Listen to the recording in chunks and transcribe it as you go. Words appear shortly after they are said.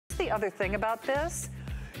the other thing about this.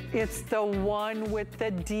 It's the one with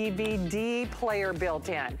the DVD player built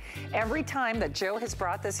in. Every time that Joe has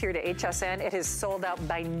brought this here to HSN, it has sold out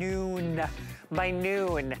by noon.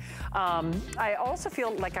 I also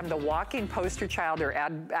feel like I'm the walking poster child or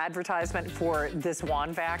advertisement for this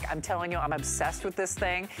wand vac. I'm telling you, I'm obsessed with this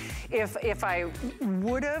thing. If I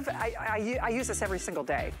would have, I use this every single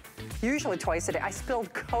day, usually twice a day. I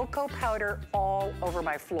spilled cocoa powder all over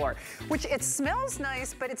my floor, which it smells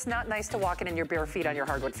nice, but it's not nice to walk in your bare feet on your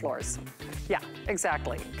hardwood floors. Yeah,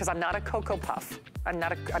 exactly, because I'm not a Cocoa Puff. I'm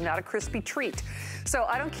not a crispy treat. So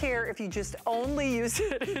I don't care if you just only use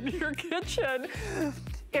it in your kitchen.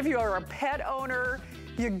 If you are a pet owner,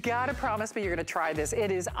 you gotta promise me you're gonna try this.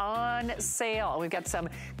 It is on sale. We've got some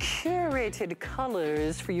curated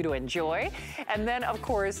colors for you to enjoy. And then, of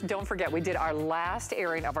course, don't forget, we did our last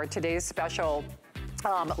airing of our today's special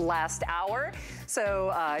last hour.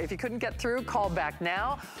 So if you couldn't get through, call back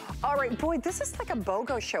now. All right, boy, this is like a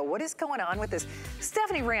BOGO show. What is going on with this?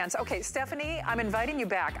 Stephanie Rance. Okay, Stephanie, I'm inviting you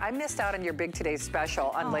back. I missed out on your Big Today's special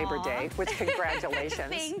on Labor Day, which congratulations.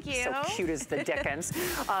 Thank you. So cute as the dickens.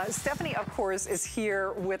 Stephanie, of course, is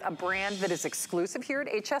here with a brand that is exclusive here at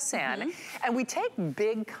HSN. And we take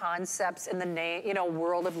big concepts in the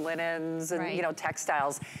world of linens and,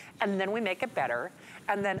 textiles, and then we make it better.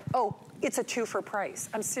 And then, oh, it's a 2 for price.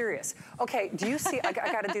 I'm serious. Okay, do you see, I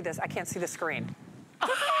gotta do this. I can't see the screen.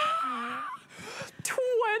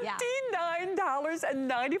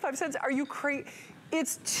 $29.95. Are you crazy?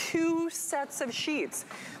 It's 2 sets of sheets.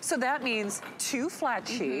 So that means 2 flat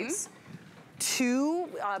sheets, 2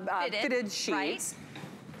 fitted sheets,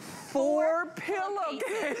 4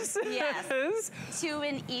 pillowcases. Yes. 2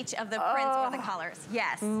 in each of the prints or the colors.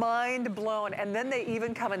 Yes. Mind blown. And then they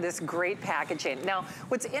even come in this great packaging. Now,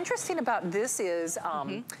 what's interesting about this is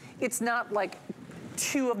it's not like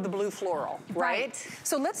 2 of the blue floral, right?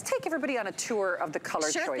 So let's take everybody on a tour of the color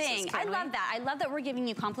choices. Sure thing. I love that. I love that we're giving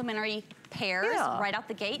you complimentary pairs right out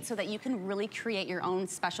the gate so that you can really create your own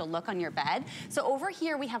special look on your bed. So over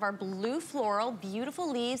here we have our blue floral, beautiful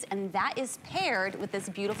leaves, and that is paired with this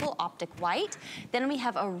beautiful optic white. Then we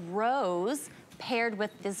have a rose paired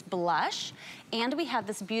with this blush, and we have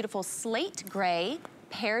this beautiful slate gray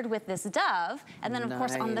paired with this dove, and then of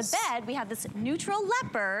course on the bed we have this neutral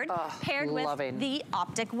leopard paired with the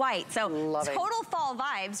optic white. So total fall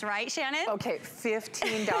vibes, right, Shannon? Okay,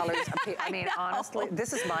 $15 a piece. I mean, honestly,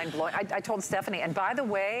 this is mind-blowing. I told Stephanie, and by the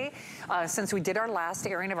way, since we did our last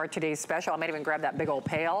airing of our today's special, I might even grab that big old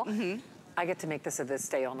pail. I get to make this a this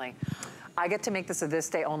day only. I get to make this a this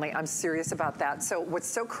day only. I'm serious about that. So what's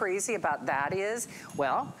so crazy about that is,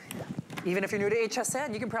 well, even if you're new to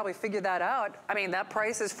HSN, you can probably figure that out. I mean, that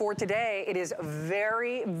price is for today. It is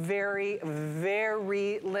very, very,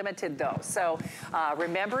 very limited though. So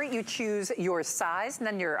remember, you choose your size and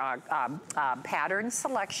then your pattern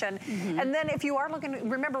selection. And then if you are looking,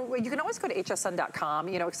 remember, you can always go to hsn.com.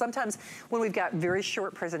 You know, sometimes when we've got very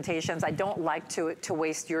short presentations, I don't like to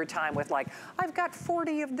waste your time with like, I've got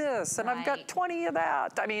 40 of this and I've got 20 of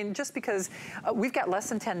that. I mean, just because we've got less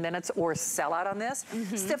than 10 minutes or sell out on this.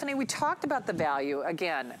 Stephanie, we talked about the value.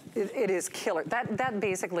 Again, it is killer. That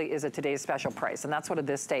basically is a today's special price, and that's what a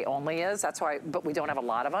this day only is. That's why, but we don't have a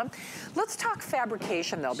lot of them. Let's talk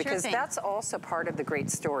fabrication though, because that's also part of the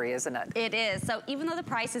great story, isn't it? It is. So even though the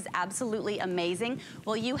price is absolutely amazing,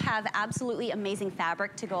 well, you have absolutely amazing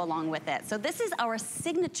fabric to go along with it. So this is our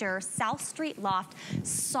signature South Street Loft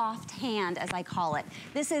soft hand, as I call it.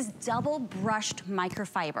 This is double brushed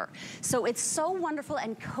microfiber. So it's so wonderful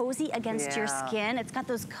and cozy against your skin. It's got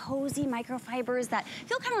those cozy microfibers that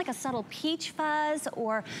feel kind of like a subtle peach fuzz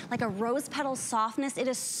or like a rose petal softness. It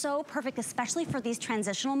is so perfect, especially for these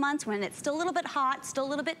transitional months when it's still a little bit hot, still a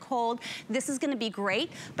little bit cold. This is gonna be great,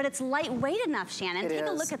 but it's lightweight enough, Shannon. Take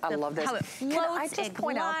a look at how it floats. Can I just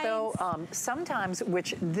point out though, sometimes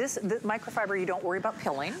this microfiber, you don't worry about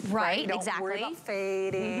pilling. Right, you don't worry about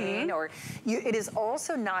fading, or it is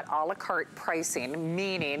also not a la carte pricing,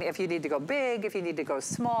 meaning if you need to go big, if you need to go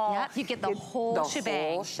small. You get the whole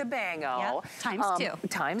shebang.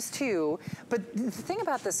 Times two. But the thing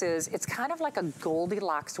about this is, it's kind of like a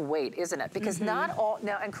Goldilocks weight, isn't it? Because not all,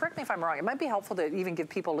 now, and correct me if I'm wrong, it might be helpful to even give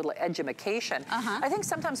people a little edumacation. I think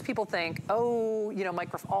sometimes people think, oh, you know,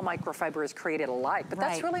 all microfiber is created alike, but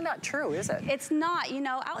that's really not true, is it? It's not. You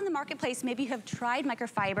know, out in the marketplace, maybe you have tried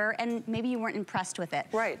microfiber and maybe you weren't impressed with it.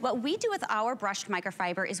 What we do with our brushed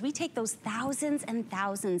microfiber is we take those thousands and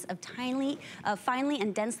thousands of finely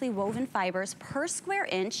and densely woven fibers per square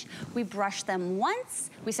inch. We brush them once,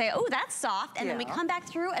 we say, oh, that's soft, and then we come back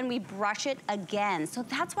through and we brush it again. So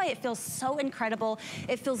that's why it feels so incredible.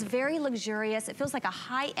 It feels very luxurious. It feels like a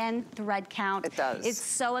high-end thread count. It does. It's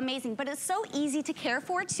so amazing, but it's so easy to care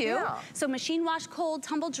for too. So machine wash cold,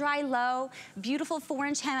 tumble dry low, beautiful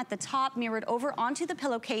 4-inch hem at the top, mirrored over onto the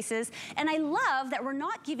pillowcases. And I love that we're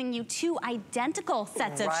not giving you two identical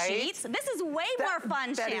sets of sheets. This is way more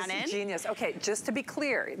fun, Shannon. That is genius. Okay, just to be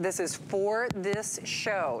clear, this is for this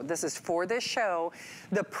show. This is for this show.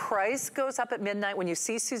 The price goes up at midnight when you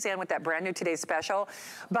see Suzanne with that brand new Today's Special.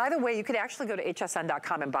 By the way, you could actually go to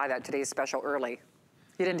hsn.com and buy that Today's Special early.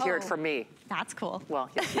 You didn't hear it from me. That's cool. Well,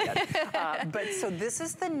 yes, you did. But so this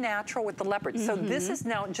is the natural with the leopard. So this is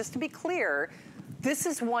now, just to be clear, this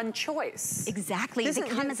is one choice. Exactly. They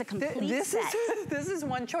come as a complete set. This is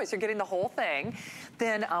one choice. You're getting the whole thing.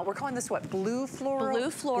 Then we're calling this what? Blue floral?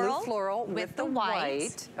 Blue floral. Blue floral with the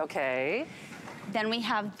white. Okay. Then we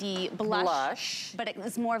have the blush, but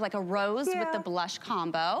it's more of like a rose with the blush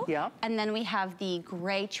combo. And then we have the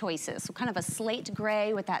gray choices. So kind of a slate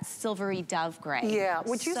gray with that silvery dove gray. Yeah,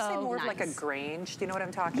 would you say more of like a Grange? Do you know what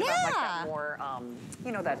I'm talking about? Like that more,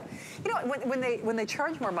 you know, when they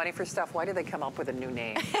charge more money for stuff, why do they come up with a new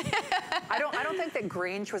name? I don't think that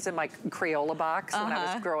Grange was in my Crayola box when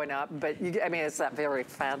I was growing up, but I mean, it's that very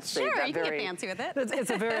fancy. Sure, you can get fancy with it.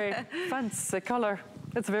 It's a very fancy color.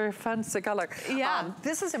 It's a very fancy color.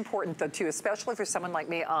 This is important though too, especially for someone like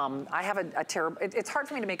me. I have a terrible, it's hard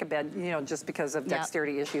for me to make a bed, you know, just because of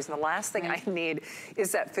dexterity issues. And the last thing I need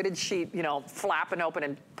is that fitted sheet, you know, flapping open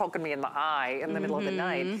and poking me in the eye in the middle of the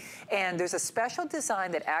night. And there's a special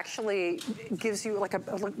design that actually gives you like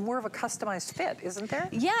more of a customized fit, isn't there?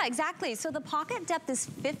 Yeah, exactly. So the pocket depth is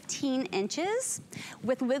 15 inches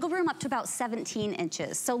with wiggle room up to about 17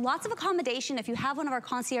 inches. So lots of accommodation if you have one of our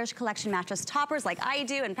concierge collection mattress toppers like I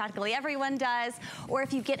do and practically everyone does, or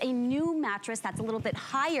if you get a new mattress that's a little bit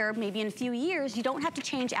higher, maybe in a few years, you don't have to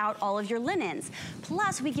change out all of your linens.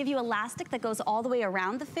 Plus, we give you elastic that goes all the way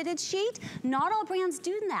around the fitted sheet. Not all brands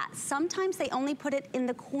do that. Sometimes they only put it in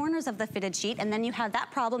the corners of the fitted sheet, and then you have that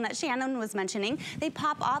problem that Shannon was mentioning. They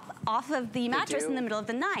pop off of the mattress in the middle of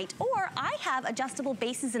the night. Or I have adjustable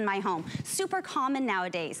bases in my home. Super common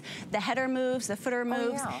nowadays. The header moves, the footer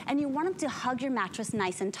moves, and you want them to hug your mattress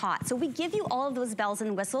nice and taut. So we give you all of those bells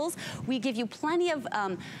and whistles. We give you plenty of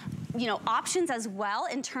you know, options as well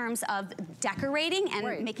in terms of decorating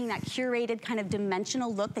and making that curated kind of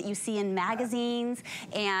dimensional look that you see in magazines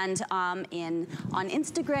and on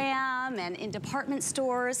Instagram and in department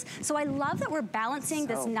stores. So I love that we're balancing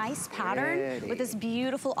this nice pattern with this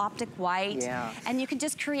beautiful optic white, and you can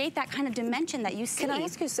just create that kind of dimension that you see. Can I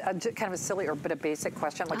ask you kind of a silly or bit of basic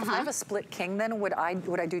question? Like if I have a split king, then would I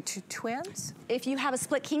do two twins? If you have a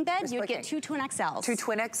split king bed, you'd get two twin XLs. Two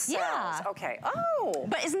twin XLs. Yeah. Okay. Oh.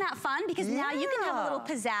 But isn't that fun? Because now you can have a little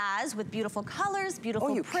pizzazz with beautiful colors,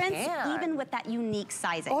 beautiful prints, even with that unique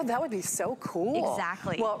sizing. Oh, that would be so cool.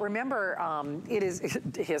 Exactly. Well, remember, it is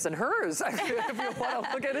his and hers, if you want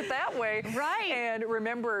to look at it that way. Right. And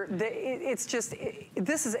remember, it's just,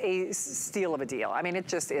 this is a steal of a deal. I mean, it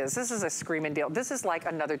just is. This is a screaming deal. This is like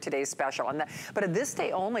another Today's Special. But at this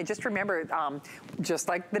day only, just remember, just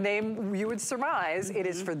like the name you would surmise, it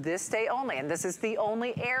is for this day only. And this is the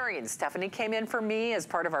only airing. Stephanie came in for me as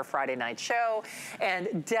part of our Friday night show,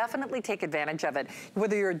 and definitely take advantage of it.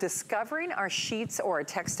 Whether you're discovering our sheets or our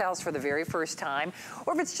textiles for the very first time,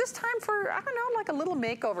 or if it's just time for, I don't know, like a little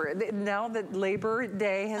makeover. Now that Labor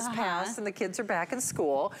Day has passed and the kids are back in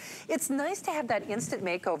school, it's nice to have that instant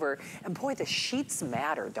makeover. And boy, the sheets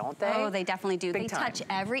matter, don't they? Oh, they definitely do. Big they time. Touch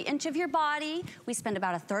every inch of your body. We spend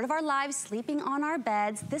about 1/3 of our lives sleeping on our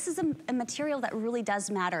beds. This is a material that really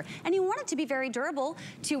does matter. And you want it to be very durable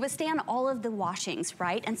to withstand all of the washings,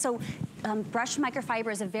 right? And so brushed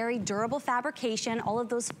microfiber is a very durable fabrication. All of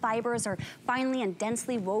those fibers are finely and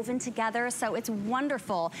densely woven together, so it's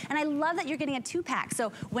wonderful. And I love that you're getting a 2-pack.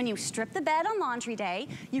 So when you strip the bed on laundry day,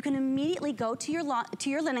 you can immediately go to your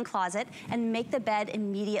linen closet and make the bed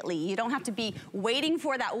immediately. You don't have to be waiting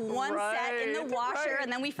for that one set in the washer,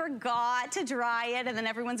 and then we forgot to dry it, and then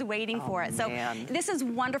everyone's waiting for it. So this is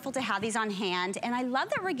wonderful to have these on hand. And I love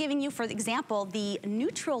that we're giving you, for example, the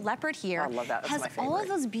neutral leopard here. I love that. That's has my favorite. all of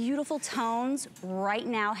those beautiful tones right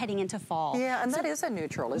now heading into fall. Yeah, and so, that is a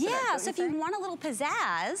neutral, isn't it? Yeah, so if you want a little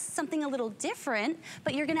pizzazz, something a little different,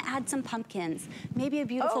 but you're gonna add some pumpkins, maybe a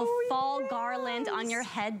beautiful fall garland on your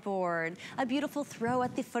headboard, a beautiful throw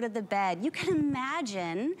at the foot of the bed. You can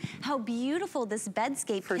imagine how beautiful this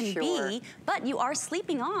bedscape can be, but you are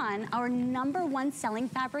sleeping on our #1 selling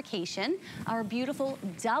fabrication, our beautiful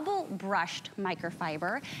double brushed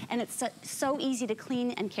microfiber, and it's so easy to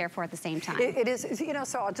clean and care for at the same time. It is, you know,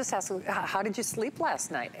 so I'll just ask, how did you sleep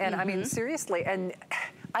last night? And I mean, seriously, and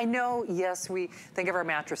I know, yes, we think of our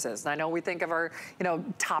mattresses, and I know we think of our, you know,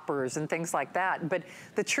 toppers and things like that, but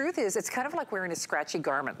the truth is, it's kind of like wearing a scratchy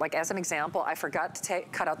garment. Like, as an example, I forgot to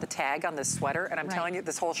cut out the tag on this sweater, and I'm telling you,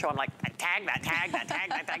 this whole show, I'm like, tag that, tag that, tag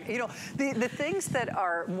that, tag. You know, the things that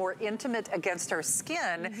are more intimate against our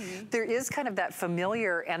skin, there is kind of that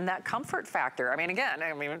familiar and that comfort factor. I mean, again,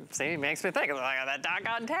 see, it makes me think, like, that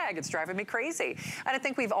doggone tag, it's driving me crazy. And I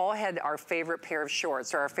think we've all had our favorite pair of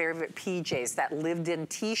shorts or our favorite PJs, that lived-in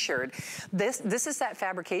t-shirt. This is that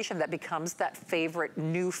fabrication that becomes that favorite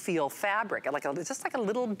new feel fabric, like just like a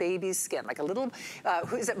little baby's skin, like a little,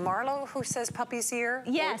 is it Marlo who says puppy's ear?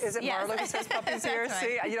 Yes. Is it Marlo who says puppy's ear? Right.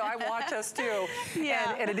 See, you know, I watch us too.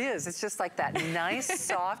 Yeah. And it is, it's just like that nice,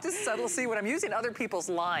 soft, subtle. See, when I'm using other people's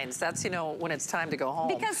lines, that's, you know, when it's time to go home.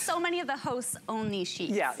 Because so many of the hosts own these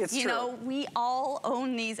sheets. Yeah, it's true. You know, we all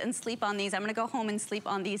own these and sleep on these. I'm gonna go home and sleep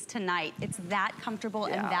on these tonight. It's that comfortable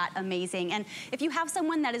and that amazing. And if you have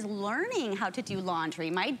someone that is learning how to do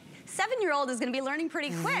laundry, my 7-year-old is going to be learning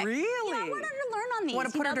pretty quick. Really? You know, I want her to learn on these.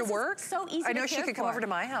 Want to put her to work? So easy. I know she could come over to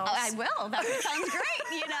my house. Oh, I will. That sounds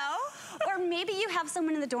great, you know? Or maybe you have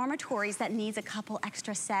someone in the dormitories that needs a couple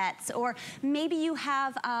extra sets. Or maybe you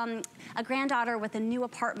have a granddaughter with a new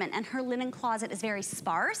apartment and her linen closet is very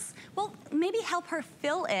sparse. Well, maybe help her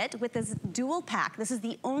fill it with this dual pack. This is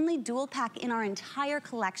the only dual pack in our entire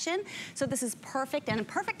collection. So this is perfect, and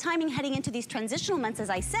perfect timing heading into these transitional months, as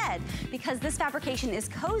I said, because this fabrication is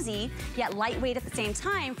cozy, yet lightweight at the same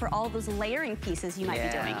time for all those layering pieces you might be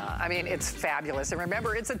doing. I mean, it's fabulous. And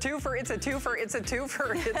remember, it's a twofer, it's a twofer, it's a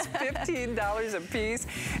twofer. It's $15 a piece.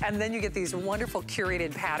 And then you get these wonderful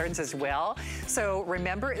curated patterns as well. So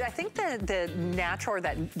remember, I think the natural, or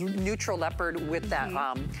that neutral leopard with that,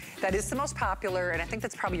 that is the most popular, and I think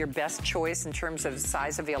that's probably your best choice in terms of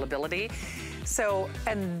size availability. So,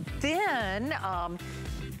 and then,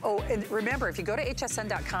 oh, and remember, if you go to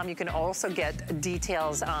hsn.com, you can also get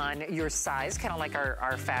details on your size, kind of like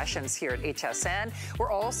our fashions here at HSN.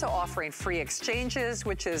 We're also offering free exchanges,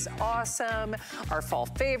 which is awesome. Our fall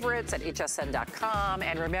favorites at hsn.com.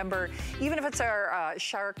 And remember, even if it's our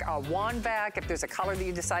shark wand vac, if there's a color that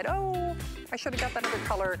you decide, oh, I should have got that other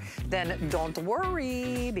color, then don't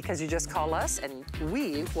worry, because you just call us and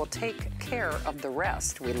we will take care of the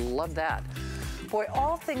rest. We love that. Boy,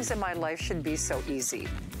 all things in my life should be so easy.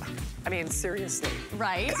 I mean, seriously.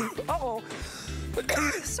 Right? Uh-oh.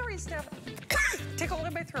 Sorry, Steph. Take a hold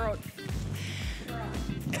of my throat.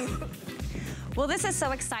 Well, this is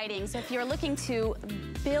so exciting. So if you're looking to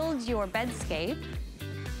build your bedscape,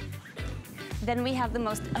 then we have the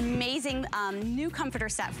most amazing new comforter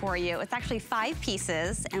set for you. It's actually 5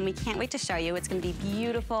 pieces, and we can't wait to show you. It's gonna be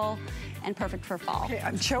beautiful and perfect for fall. Okay,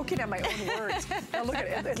 I'm choking on my own words. Now look at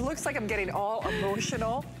it. It looks like I'm getting all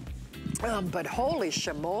emotional, but holy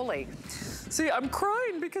shamoly. See, I'm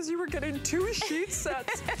crying because you were getting 2 sheet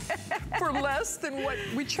sets for less than what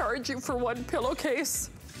we charge you for 1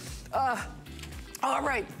 pillowcase. All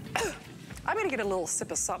right. I'm gonna get a little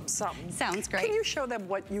sip of something. Sounds great. Can you show them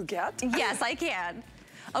what you get? Yes, I can.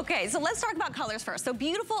 Okay, so let's talk about colors first. So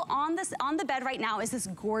beautiful on the bed right now is this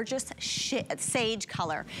gorgeous sage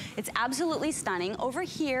color. It's absolutely stunning. Over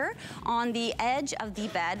here on the edge of the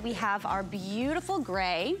bed, we have our beautiful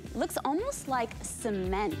gray. Looks almost like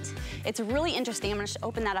cement. It's really interesting. I'm gonna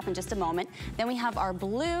open that up in just a moment. Then we have our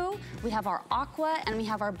blue, we have our aqua, and we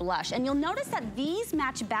have our blush. And you'll notice that these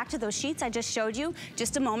match back to those sheets I just showed you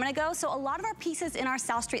just a moment ago. So a lot of our pieces in our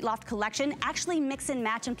South Street Loft collection actually mix and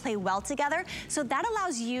match and play well together. So that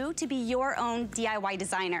allows you to be your own DIY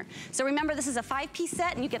designer. So remember, this is a 5-piece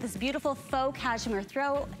set, and you get this beautiful faux cashmere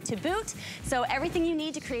throw to boot. So everything you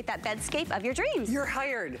need to create that bedscape of your dreams. You're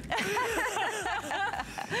hired.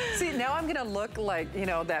 See, now I'm gonna look like, you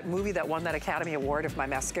know, that movie that won that Academy Award if my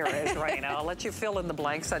mascara is running out. I'll let you fill in the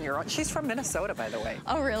blanks on your own. She's from Minnesota, by the way.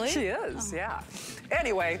 Oh, really? She is, yeah.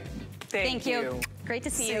 Anyway, thank you. Great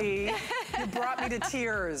to see you. You brought me to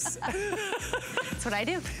tears. That's what I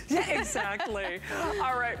do. Yeah, exactly.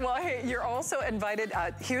 All right, well, hey, you're also invited.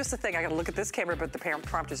 Here's the thing, I gotta look at this camera, but the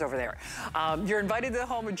prompter's over there. You're invited to the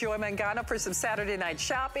home of Joy Mangano for some Saturday night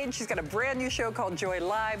shopping. She's got a brand new show called Joy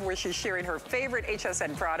Live, where she's sharing her favorite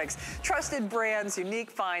HSN products, trusted brands,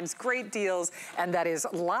 unique finds, great deals, and that is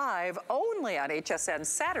live only on HSN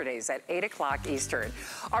Saturdays at 8 o'clock Eastern.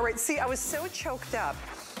 All right, see, I was so choked up.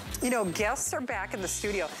 You know, guests are back in the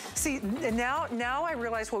studio. See, now I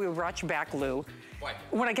realize why we brought you back, Lou. Why?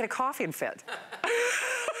 When I get a coughing fit.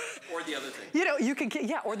 Or the other thing. You know, you can get,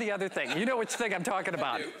 yeah, or the other thing. You know which thing I'm talking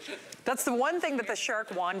about. That's the one thing that the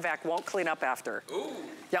Shark Wand Vac won't clean up after. Ooh.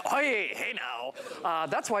 Yeah, hey now.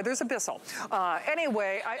 That's why there's a Bissell.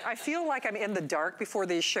 Anyway, I feel like I'm in the dark before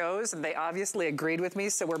these shows, and they obviously agreed with me,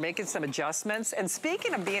 so we're making some adjustments. And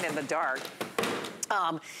speaking of being in the dark,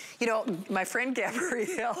 you know, my friend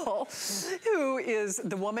Gabrielle, who is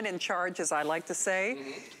the woman in charge, as I like to say,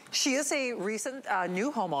 she is a recent new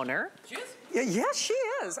homeowner. She is? Yes, she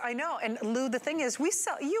is. I know. And Lou, the thing is, we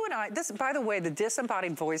sell, you and I, this, by the way, the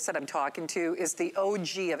disembodied voice that I'm talking to is the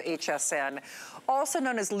OG of HSN, also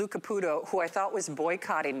known as Lou Caputo, who I thought was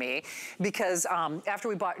boycotting me because after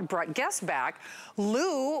we brought guests back,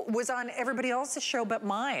 Lou was on everybody else's show but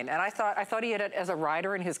mine. And I thought he had it as a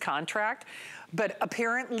rider in his contract. But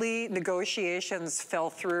apparently negotiations fell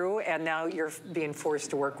through, and now you're being forced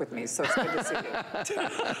to work with me, so it's good to see you.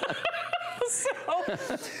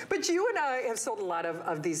 But you and I have sold a lot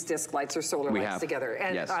of these disc lights or solar lights together.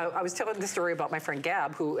 And yes. I was telling the story about my friend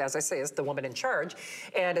Gab, who, as I say, is the woman in charge.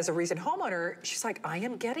 And as a recent homeowner, she's like, I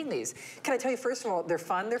am getting these. Can I tell you, first of all, they're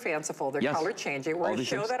fun, they're fanciful, they're color changing. We're going to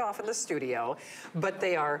show that off in the studio. But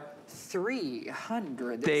they are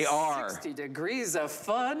 360 degrees of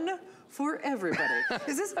fun for everybody.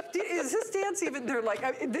 Is this dance even, they're like,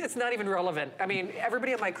 it's not even relevant. I mean,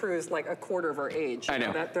 everybody on my crew is like a quarter of our age. I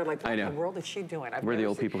know. They're like, what in the world is she doing? We're the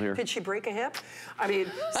old people here. Did she break a hip? I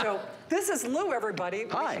mean, so this is Lou, everybody.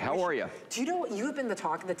 Hi, how are you? Do you know what? You have been the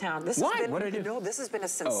talk of the town. This Why? Has been, what did I do? No, this has been a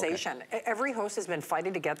sensation. Oh, okay. Every host has been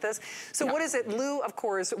fighting to get this. So what is it? Lou, of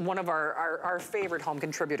course, one of our favorite home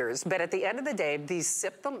contributors. But at the end of the day, these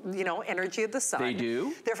sip the, you know, energy of the sun. They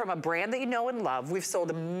do. They're from a brand that you know and love. We've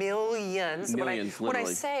sold millions. When I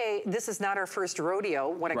say this is not our first rodeo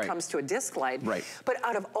when it comes to a disc light, but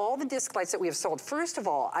out of all the disc lights that we have sold, first of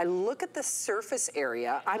all, I look at the surface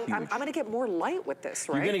area. I'm going to get more light with this,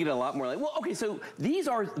 right? You're going to get a lot more light. Well, okay, so these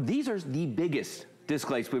are the biggest disc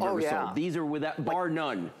lights we've ever sold. These are without bar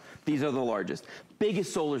none. These are the largest.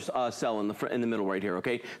 Biggest solar cell in the middle right here,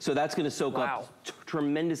 okay? So that's gonna soak up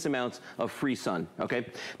tremendous amounts of free sun, okay?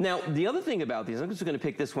 Now, the other thing about these, I'm just gonna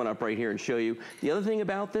pick this one up right here and show you. The other thing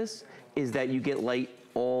about this is that you get light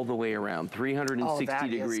all the way around, 360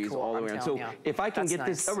 degrees all the way around. So if I can get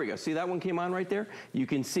this, there we go. See that one came on right there? You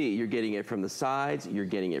can see you're getting it from the sides, you're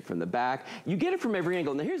getting it from the back. You get it from every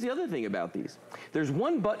angle. Now here's the other thing about these. There's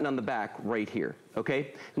one button on the back right here,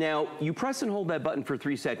 okay? Now you press and hold that button for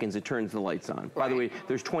 3 seconds, it turns the lights on. By the way,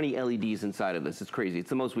 there's 20 LEDs inside of this. It's crazy. It's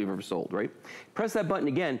the most we've ever sold, right? Press that button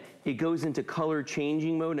again, it goes into color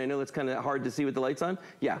changing mode. I know it's kind of hard to see with the lights on.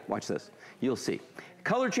 Yeah, watch this. You'll see.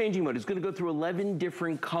 Color changing mode is going to go through 11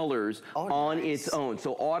 different colors on its own.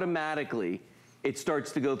 So automatically, it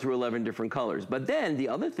starts to go through 11 different colors. But then the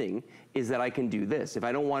other thing is that I can do this. If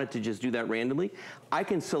I don't want it to just do that randomly, I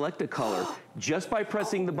can select a color just by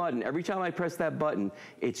pressing the button. Every time I press that button,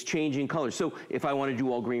 it's changing colors. So if I want to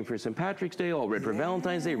do all green for St. Patrick's Day, all red for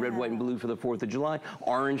Valentine's Day, red, white, and blue for the 4th of July,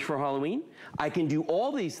 orange for Halloween, I can do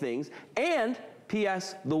all these things. And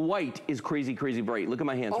P.S. the white is crazy, crazy bright. Look at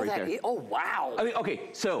my hands right there. Oh, wow. I mean, okay,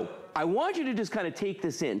 so I want you to just kind of take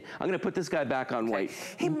this in. I'm going to put this guy back on white.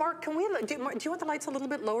 Hey, Mark, can we, do you want the lights a little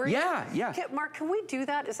bit lower? Yeah. Okay, Mark, can we do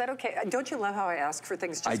that? Is that okay? Don't you love how I ask for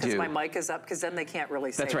things just because my mic is up? Because then they can't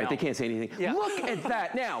really say That's right, they can't say anything. Yeah. Look at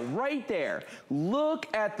that. Now, right there, look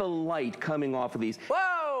at the light coming off of these.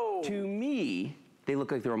 Whoa! To me, they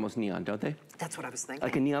look like they're almost neon, don't they? That's what I was thinking.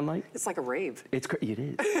 Like a neon light? It's like a rave. It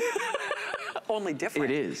is. Only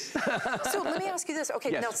different. It is. So let me ask you this.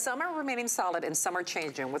 Okay, now some are remaining solid and some are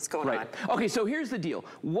changing. What's going on? Okay, so here's the deal.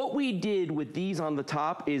 What we did with these on the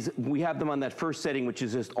top is we have them on that first setting, which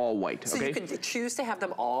is just all white. So you can choose to have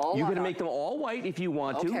them all. You can make them all white if you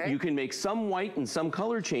want to. You can make some white and some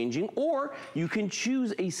color changing, or you can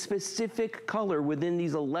choose a specific color within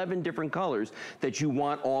these 11 different colors that you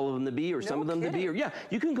want all of them to be, or some of them to be, or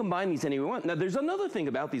you can combine these any way you want. Now, there's another thing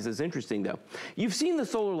about these that's interesting though. You've seen the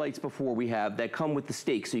solar lights before we have that come with the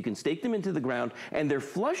stakes, so you can stake them into the ground and they're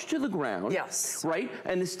flush to the ground. Yes. Right?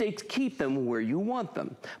 And the stakes keep them where you want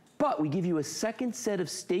them. But we give you a second set of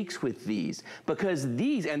stakes with these, because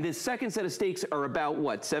these, and this second set of stakes are about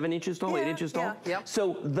what, 7 inches tall, 8 inches tall? Yep.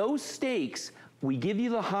 So those stakes, we give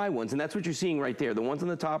you the high ones, and that's what you're seeing right there. The ones on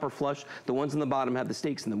the top are flush, the ones on the bottom have the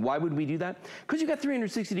stakes in them. Why would we do that? Because you got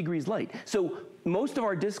 360 degrees light. So most of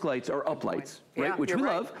our disc lights are up lights, right? Yeah, Which we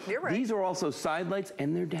love. You're right. These are also side lights,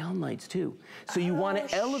 and they're down lights too. So you want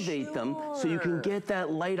to elevate them so you can get that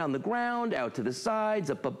light on the ground, out to the sides,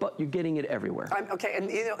 up, you're getting it everywhere. Okay, and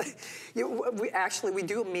we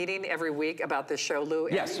do a meeting every week about this show, Lou.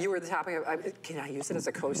 And yes. you were the topic of, can I use it as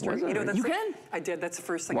a coaster? You can. I did, that's the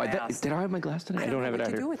first thing I asked. Did I have my glass today? I don't have it out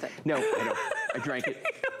here. What to do with it? No, I don't. I drank it.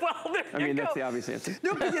 Well, there you go. That's the obvious answer.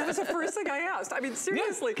 No, but that's the first thing I asked. I mean,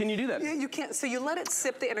 seriously. Yeah. Can you do that? Yeah, you can't. So you let it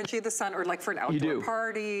sip the energy of the sun, or like for an outdoor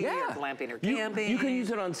party, or glamping or camping. You can use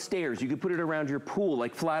it on stairs. You could put it around your pool,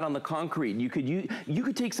 like flat on the concrete. You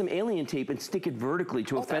could take some alien tape and stick it vertically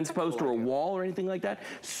to a fence post or a wall or anything like that.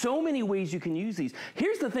 So many ways you can use these.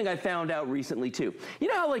 Here's the thing I found out recently too. You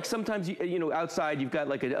know how like sometimes outside you've got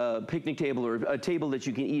like a picnic table or a table that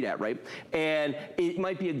you can eat at, right? And it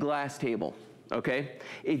might be a glass table. Okay?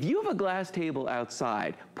 If you have a glass table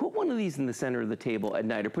outside, put one of these in the center of the table at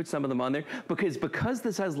night, or put some of them on there, because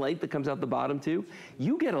this has light that comes out the bottom too,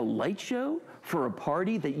 you get a light show for a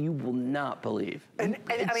party that you will not believe. And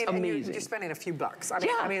it's I mean, amazing. And you're spending a few bucks. I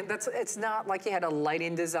mean, it's not like you had a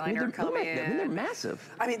lighting designer come in. I mean, they're massive.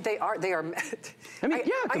 I mean, they are. I mean, I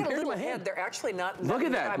got compared a little to my head. They're actually not. Look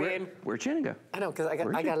at that. I mean, where'd Shannon go? I know, because I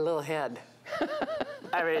got a little head.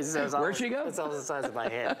 I mean, where'd she go? It's all the size of my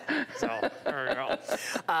head. So, there we go.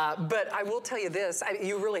 But I will tell you this,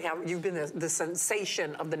 you really have, you've been the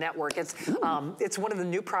sensation of the network. It's one of the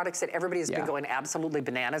new products that everybody has been going absolutely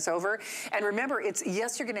bananas over. And remember,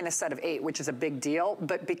 yes, you're getting a set of 8, which is a big deal,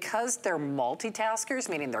 but because they're multitaskers,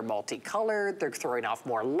 meaning they're multicolored, they're throwing off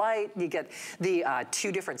more light, you get the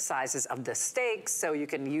 2 different sizes of the stakes, so you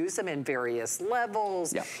can use them in various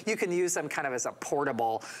levels. Yeah. You can use them kind of as a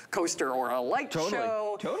portable coaster or a light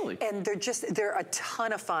show. Totally. And they're a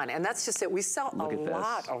ton of fun. And that's just it. We sell a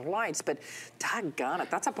lot of lights, but doggone it,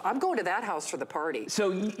 I'm going to that house for the party.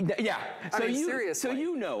 So yeah. So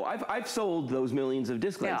seriously. So I've sold those millions of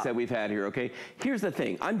disc lights that we've had here, okay? Here's the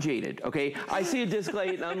thing, I'm jaded, okay? I see a disc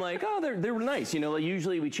light and I'm like, oh, they're nice. You know, like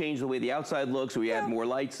usually we change the way the outside looks, we add more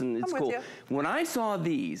lights and it's cool. When I saw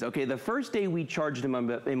these, okay, the first day we charged them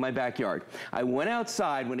in my backyard, I went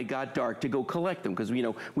outside when it got dark to go collect them, because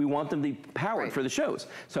we want them to be powered for the shows.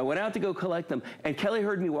 So I went out to go collect them, and Kelly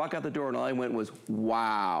heard me walk out the door, and all I went was,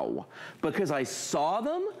 wow. Because I saw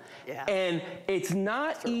them, and it's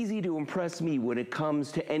not easy to impress me when it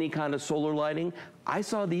comes to any kind of solar lighting. I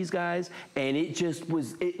saw these guys, and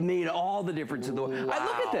it made all the difference in the world.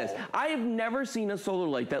 Look at this. I have never seen a solar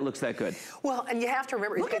light that looks that good. Well, and you have to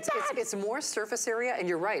remember, it's more surface area, and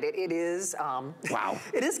you're right, it is, wow.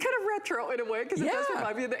 It is kind of retro in a way, because it does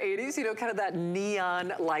remind me of the 80s, kind of that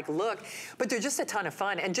neon-like look. But they're just a ton of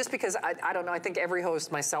fun, and just because, I don't know, I think every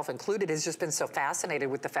host, myself included, has just been so fascinated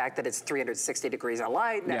with the fact that it's 360 degrees of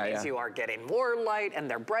light, and that means you are getting more light, and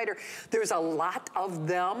they're brighter. There's a lot of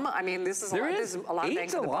them. I mean, this is a lot of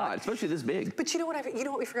Eight's a lot, especially this big. But you know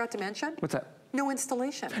what we forgot to mention? What's that? No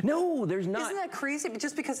installation. No, there's not. Isn't that crazy?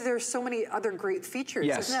 Just because there's so many other great features.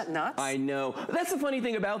 Yes. Isn't that nuts? I know. That's the funny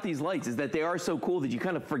thing about these lights, is that they are so cool that you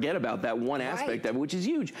kind of forget about that one aspect of it, which is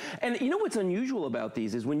huge. And you know what's unusual about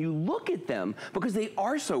these is when you look at them, because they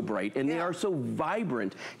are so bright and they are so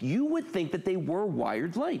vibrant, you would think that they were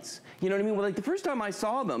wired lights. You know what I mean? Well, like the first time I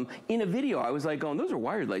saw them in a video, I was like, going, those are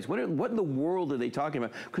wired lights. What in the world are they talking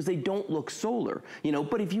about? Because they don't look solar,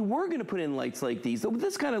 But if you were going to put in lights like these, with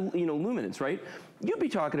this kind of, luminance, right? You'd be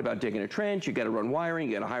talking about digging a trench, you got to run wiring,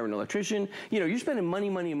 you got to hire an electrician. You're spending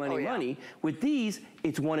money. With these,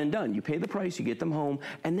 it's one and done. You pay the price, you get them home,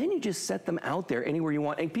 and then you just set them out there anywhere you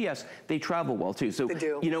want. And P.S., they travel well too. So, they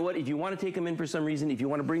do. You know what? If you want to take them in for some reason, if you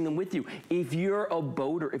want to bring them with you, if you're a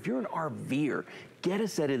boater, if you're an RVer, get a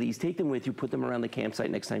set of these, take them with you, put them around the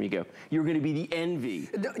campsite next time you go. You're going to be the envy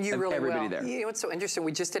of everybody there. You know what's so interesting?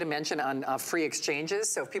 We just did a mention on free exchanges.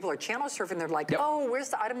 So if people are channel surfing, they're like, oh, where's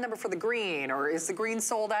the item number for the green? Or is the green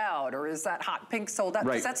sold out? Or is that hot pink sold out?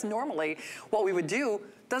 Because that's normally what we would do.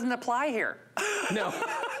 Doesn't apply here. No.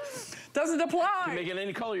 Doesn't apply. You can make it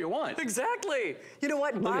any color you want. Exactly. You know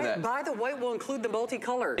what? Buy the white, will include the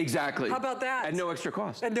multicolor. Exactly. How about that? At no extra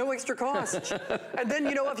cost. At no extra cost. And then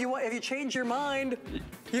if you change your mind,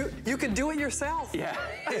 you can do it yourself. Yeah.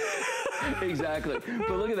 Exactly.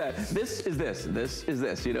 But look at that. This is this. This is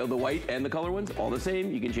this. The white and the color ones, all the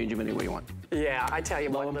same. You can change them any way you want. Yeah, I tell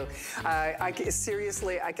you what, Lou.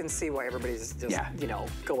 Seriously, I can see why everybody's just, you know,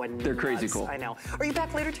 going They're nuts. crazy cool. I know. Are you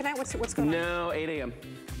back later tonight? What's going on? No, 8 a.m.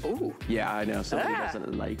 Ooh. Yeah, I know. Somebody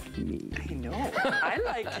doesn't like me. I know. I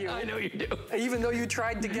like you. I know you do. Even though you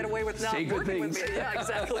tried to get away with not working with me. Yeah,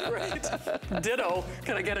 exactly right. Ditto.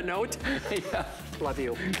 Can I get a note? Yeah. Love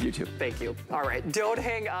you. You too. Thank you. All right, don't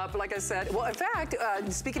hang up, like I said. Well, in fact,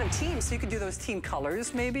 speaking of teams, you could do those team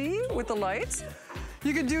colors maybe with the lights.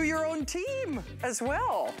 You could do your own team as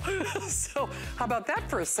well. So how about that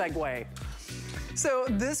for a segue? So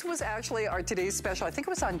this was actually our today's special. I think it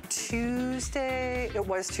was on Tuesday. It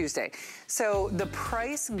was Tuesday. So the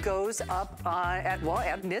price goes up at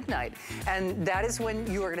midnight. And that is when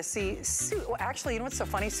you are going to see, well, actually, you know what's so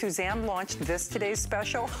funny? Suzanne launched this today's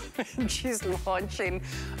special. And she's launching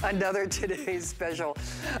another today's special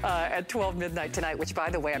at 12 midnight tonight, which, by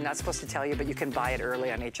the way, I'm not supposed to tell you, but you can buy it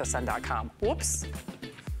early on hsn.com. Whoops.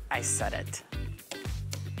 I said it.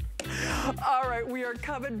 All right, we are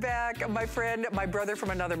coming back. My friend, my brother from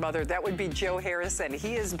another mother, that would be Joe Harrison.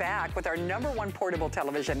 He is back with our #1 portable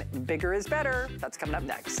television. Bigger is better. That's coming up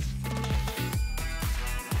next.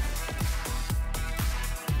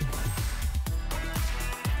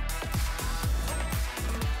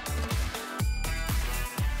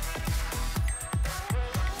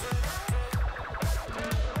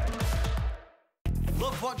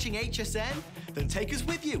 Love watching HSN? Then take us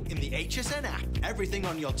with you in the HSN app. Everything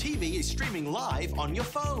on your TV is streaming live on your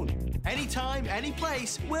phone. Anytime, any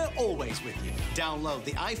place, we're always with you. Download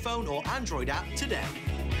the iPhone or Android app today.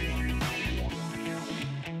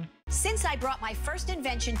 Since I brought my first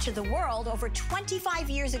invention to the world over 25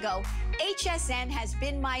 years ago, HSN has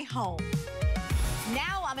been my home.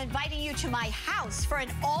 Now I'm inviting you to my house for an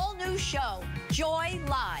all-new show, Joy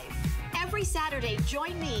Live. Every Saturday,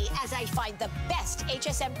 join me as I find the best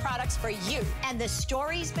HSN products for you and the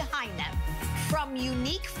stories behind them. From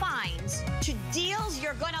unique finds to deals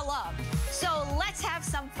you're gonna love. So let's have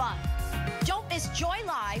some fun. Don't miss Joy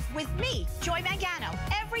Live with me, Joy Mangano,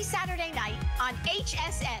 every Saturday night on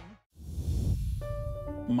HSN.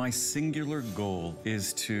 My singular goal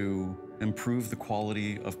is to improve the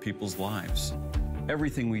quality of people's lives.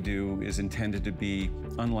 Everything we do is intended to be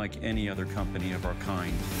unlike any other company of our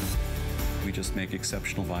kind. We just make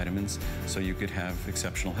exceptional vitamins so you could have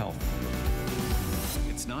exceptional health.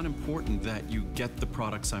 It's not important that you get the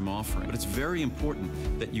products I'm offering, but it's very important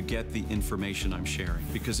that you get the information I'm sharing,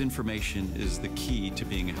 because information is the key to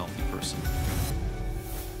being a healthy person.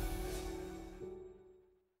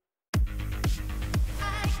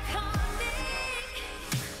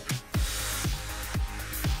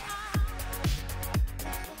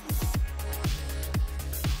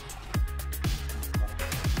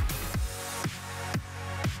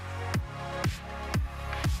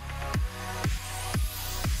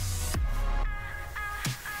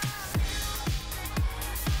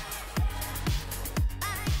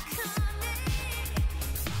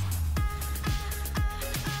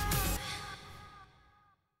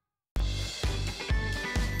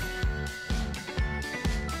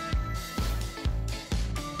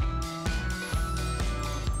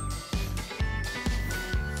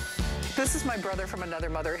 This is my brother from another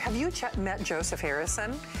mother. Have you met Joseph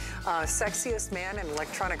Harrison? Sexiest man in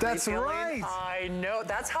electronic retailing. That's right. I know.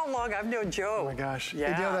 That's how long I've known Joe. Oh my gosh.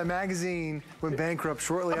 Yeah. You know, that magazine went bankrupt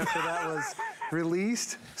shortly after that was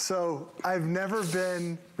released. So I've never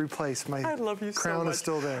been replaced. My I love you crown so much. is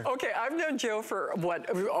still there. Okay, I've known Joe for what?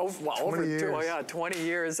 Over 20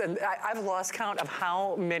 years. And I've lost count of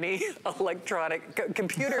how many electronic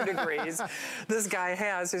computer degrees this guy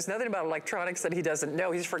has. There's nothing about electronics that he doesn't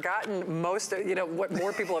know. He's forgotten most of, you know, what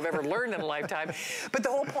more people have ever learned in a lifetime. But the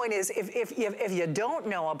whole point is, if you don't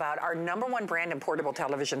know about our #1 brand in portable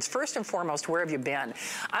televisions, first and foremost, where have you been?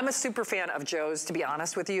 I'm a super fan of Joe's, to be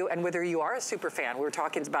honest with you, and whether you are a super fan, we were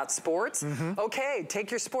talking about sports. Okay, take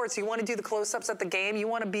your sports. You want to do the close-ups at the game. You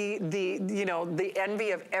want to be the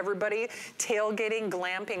envy of everybody, tailgating,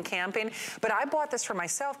 glamping, camping. But I bought this for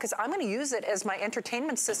myself because I'm going to use it as my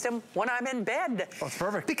entertainment system when I'm in bed. Oh, it's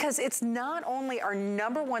perfect. Because it's not only our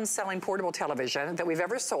 #1 selling portable television that we've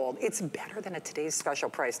ever sold, it's better than a today's special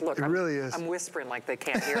price. Look, it really is. I'm whispering like they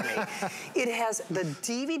can't hear me. It has the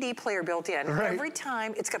DVD player built in. Right. Every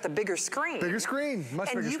time it's got the bigger screen. Bigger screen, much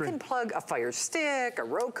bigger screen. And you can plug a Fire Stick, a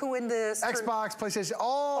Roku in this. Xbox, PlayStation,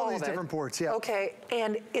 all All these different ports, yeah. Okay,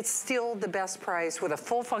 and it's still the best price with a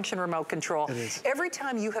full function remote control. It is. Every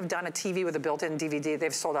time you have done a TV with a built-in DVD,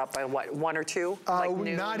 they've sold out by what, 1 or 2? Like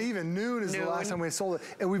noon? Not even. Noon is the last time we sold it.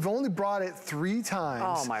 And we've only brought it 3 times.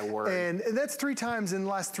 Oh my word. And that's 3 times in the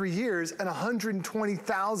last 3 years, and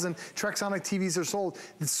 120,000 Trexonic TVs are sold.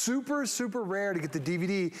 It's super, super rare to get the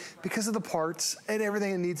DVD because of the parts and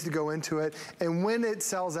everything that needs to go into it. And when it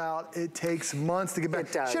sells out, it takes months to get back.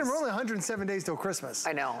 It does. Shannon, we're only 107 days till Christmas.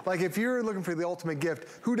 I know. Like if you're looking for the ultimate gift,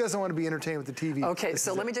 who doesn't want to be entertained with the TV? Okay,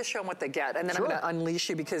 so let me just show them what they get, and then I'm going to unleash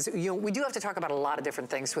you because we do have to talk about a lot of different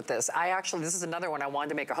things with this. This is another one I wanted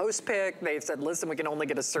to make a host pick. They said, listen, we can only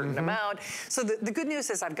get a certain amount. So the good news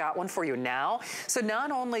is I've got one for you now. So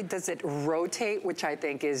not only does it rotate, which I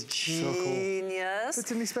think is genius.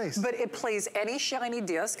 It's in any space. But it plays any shiny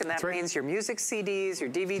disc, and that means your music CDs, your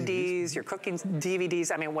DVDs, your cooking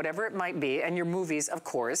DVDs, I mean, whatever it might be, and your movies, of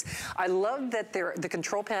course. I love that the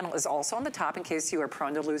control panel is also on the top in case you are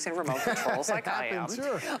prone to losing remote controls like I am.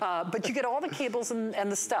 Sure. But you get all the cables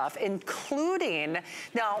and the stuff, including,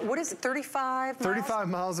 now, what is it, 35 miles? 35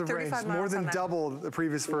 miles of range, more than double the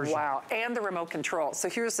previous version. Wow, and the remote control. So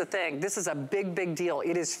here's the thing, this is a big, big deal.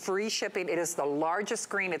 It is free shipping, it is the largest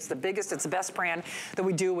screen, it's the biggest, it's the best brand that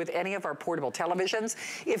we do with any of our portable televisions.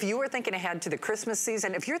 If you are thinking ahead to the Christmas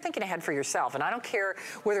season, if you're thinking ahead for yourself, and I don't care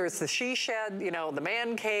whether it's the she shed, you know, the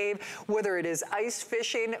man cave, whether it is ice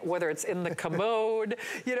fishing, whether it's in the commode,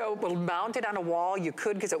 you know, mount it on a wall, you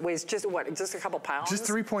could, because it weighs just, what, just a couple pounds? Just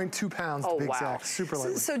 3.2 pounds to be exact, super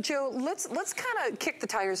light. So Joe, let's kind of kick the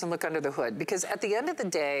tires and look under the hood, because at the end of the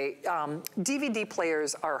day, DVD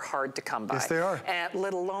players are hard to come by. Yes, they are. And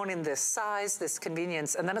let alone in this size, this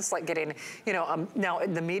convenience, and then it's like getting, you know, now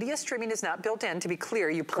the media streaming is not built in, to be clear,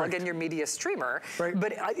 you plug in your media streamer,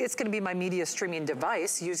 but it's gonna be my media streaming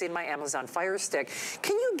device using my Amazon Fire Stick.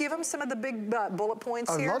 Can you give them some of the big bullet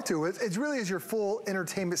points here? I'd love to. It really is your full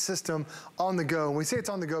entertainment system on the go. And we say it's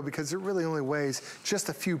on the go because it really only weighs just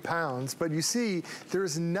a few pounds, but you see there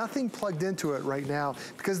is nothing plugged into it right now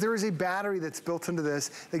because there is a battery that's built into this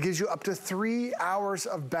that gives you up to 3 hours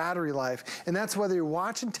of battery life. And that's whether you're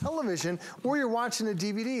watching television or you're watching a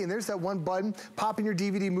DVD. And there's that one button, pop in your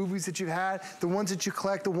DVD movies that you've had, the ones that you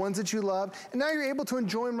collect, the ones that you love, and now you're able to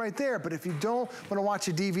enjoy them right there. But if you don't want to watch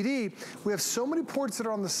a DVD, we have so many ports that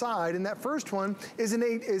are on the side, and that first one is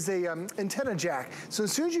a antenna jack. So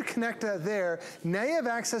as soon as you connect that there, now you have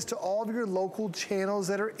access to all of your local channels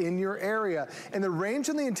that are in your area. And the range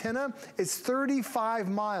on the antenna is 35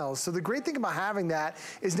 miles. So the great thing about having that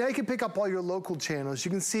is now you can pick up all your local channels.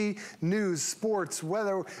 You can see news, sports,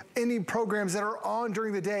 weather, any programs that are on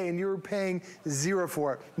during the day, and you're paying $0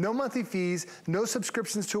 for it. No monthly fees, no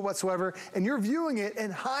subscriptions to it whatsoever, and you're viewing it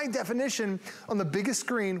in high definition on the biggest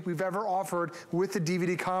screen we've ever offered with the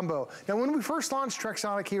DVD combo. Now, when we first launched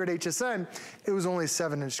Trexonic here at HSN, it was only a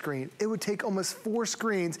 7-inch screen. It would take almost 4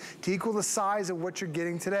 screens to equal the size of what you're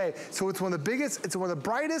getting today. So it's one of the biggest, it's one of the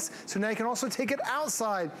brightest, so now you can also take it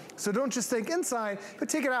outside. So don't just think inside, but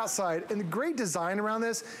take it outside. And the great design around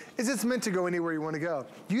this is it's meant to go anywhere you want to go.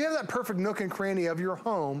 You have that perfect nook and cranny of your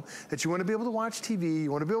home that you want to be able to watch TV,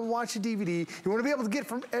 you want to be able to watch a DVD, you want to be able to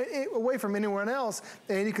get away from anyone else,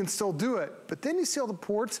 and you can still do it. But then you see all the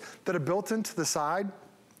ports that are built into the side.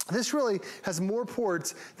 This really has more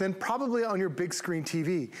ports than probably on your big screen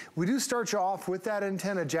TV. We do start you off with that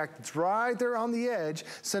antenna jack that's right there on the edge.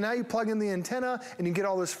 So now you plug in the antenna and you get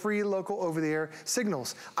all those free local over-the-air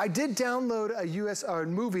signals. I did download a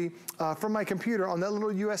movie from my computer on that little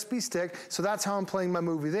USB stick, so that's how I'm playing my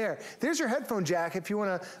movie there. There's your headphone jack if you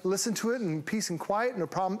want to listen to it in peace and quiet, no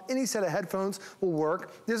problem. Any set of headphones will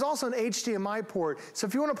work. There's also an HDMI port, so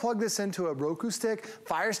if you want to plug this into a Roku stick,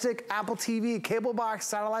 Fire Stick, Apple TV, cable box,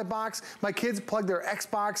 satellite box. My kids plug their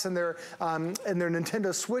Xbox and their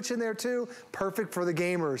Nintendo Switch in there too. Perfect for the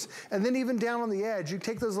gamers. And then even down on the edge, you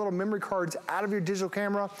take those little memory cards out of your digital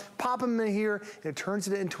camera, pop them in here, and it turns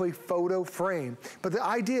it into a photo frame. But the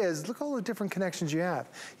idea is, look at all the different connections you have.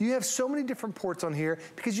 You have so many different ports on here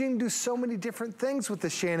because you can do so many different things with the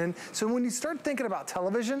Shannon. So when you start thinking about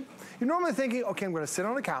television, you're normally thinking, okay, I'm going to sit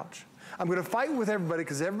on a couch. I'm going to fight with everybody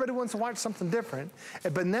because everybody wants to watch something different.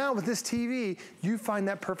 But now with this TV, you find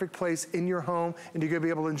that perfect place in your home, and you're going to be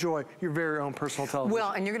able to enjoy your very own personal television.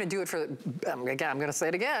 Well, and you're going to do it for, again, I'm going to say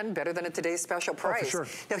it again, better than at today's special price. Oh, for sure.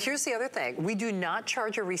 Now, here's the other thing. We do not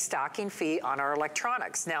charge a restocking fee on our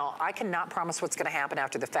electronics. Now, I cannot promise what's going to happen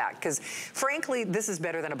after the fact because, frankly, this is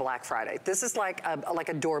better than a Black Friday. This is like a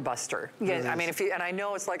doorbuster. Yeah, I mean, and I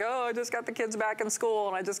know it's like, oh, I just got the kids back in school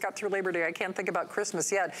and I just got through Labor Day. I can't think about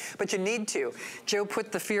Christmas yet. But you need to. Joe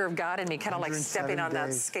put the fear of God in me, kind of like stepping on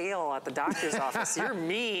that scale at the doctor's office. You're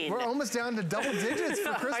mean. We're almost down to double digits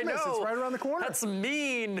for Christmas. I know. It's right around the corner. That's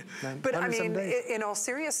mean. But I mean, in all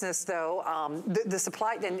seriousness though, the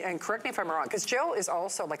supply, and correct me if I'm wrong, because Joe is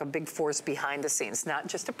also like a big force behind the scenes, not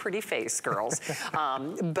just a pretty face, girls.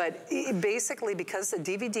 But basically, because the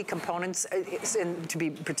DVD components, and to be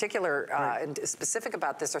particular and specific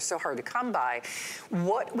about this, are so hard to come by,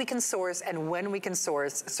 what we can source and when we can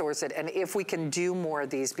source it, and if we can do more of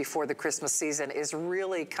these before the Christmas season is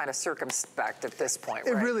really kind of circumspect at this point,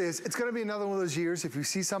 right? It really is. It's going to be another one of those years. If you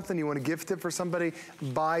see something, you want to gift it for somebody,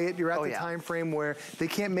 buy it. You're at the time frame where they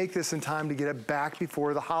can't make this in time to get it back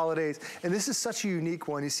before the holidays. And this is such a unique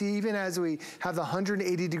one. You see, even as we have the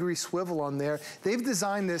 180-degree swivel on there, they've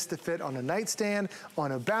designed this to fit on a nightstand,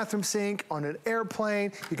 on a bathroom sink, on an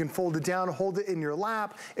airplane. You can fold it down, hold it in your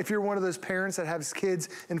lap. If you're one of those parents that has kids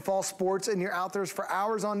in fall sports and you're out there for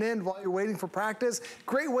hours on end while you're waiting for practice,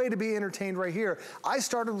 great way to be entertained right here. I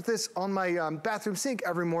started with this on my bathroom sink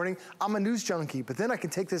every morning. I'm a news junkie, but then I can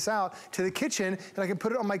take this out to the kitchen and I can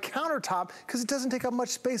put it on my countertop because it doesn't take up much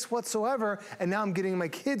space whatsoever. And now I'm getting my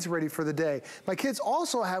kids ready for the day. My kids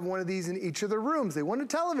also have one of these in each of their rooms. They want a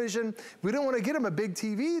television. We don't want to get them a big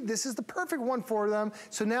TV. This is the perfect one for them.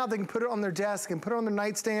 So now they can put it on their desk and put it on their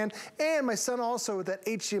nightstand. And my son also, with that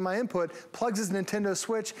HDMI input, plugs his Nintendo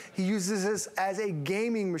Switch. He uses this as a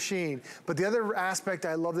gaming machine. But the other aspect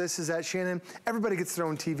I love this is that, Shannon, everybody gets their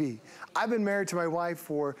own TV. I've been married to my wife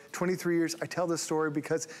for 23 years. I tell this story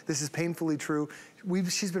because this is painfully true.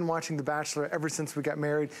 She's been watching The Bachelor ever since we got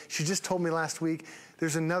married. She just told me last week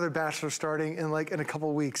there's another Bachelor starting in a couple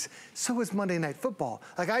of weeks. So is Monday Night Football.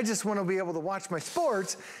 I just want to be able to watch my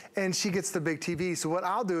sports, and she gets the big TV. So what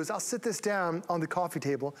I'll do is I'll sit this down on the coffee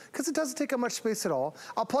table because it doesn't take up much space at all.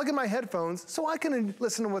 I'll plug in my headphones so I can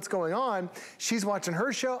listen to what's going on. She's watching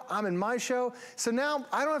her show, I'm in my show. So now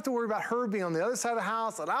I don't have to worry about her being on the other side of the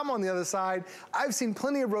house and I'm on the other side. I've seen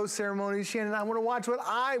plenty of rose ceremonies, Shannon. I want to watch what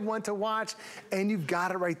I want to watch, and you've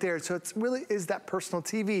got it right there. So it really is that personal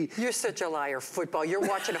TV. You're such a liar, football. You're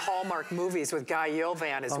watching Hallmark movies with Guy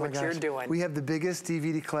Yovan is what you're doing. We have the biggest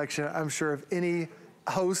DVD collection, I'm sure, of any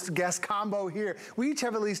host guest combo here. We each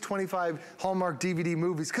have at least 25 Hallmark DVD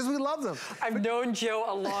movies because we love them. I've known Joe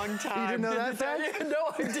a long time. You didn't know that fact?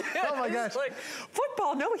 No, I didn't. Oh my gosh. Like,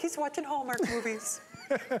 football, no, he's watching Hallmark movies.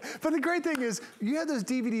 But the great thing is you have those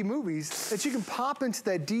DVD movies that you can pop into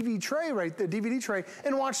that DVD tray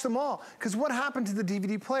and watch them all. Because what happened to the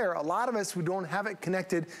DVD player? A lot of us, we don't have it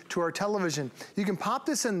connected to our television. You can pop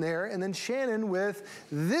this in there, and then Shannon, with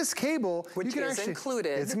this cable, which you can is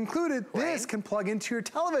included. It's included. Right. This can plug into your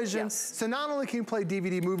television. Yes. So not only can you play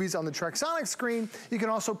DVD movies on the Trexonic screen, you can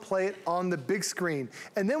also play it on the big screen.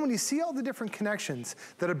 And then when you see all the different connections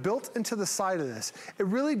that are built into the side of this, it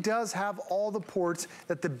really does have all the ports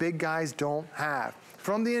that the big guys don't have.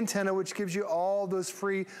 From the antenna, which gives you all those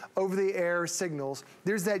free over-the-air signals,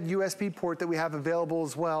 there's that USB port that we have available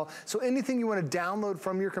as well. So anything you want to download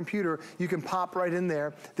from your computer, you can pop right in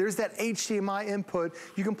there. There's that HDMI input.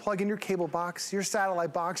 You can plug in your cable box, your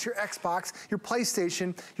satellite box, your Xbox, your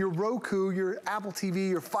PlayStation, your Roku, your Apple TV,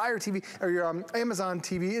 your Fire TV, or your Amazon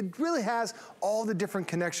TV. It really has all the different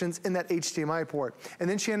connections in that HDMI port. And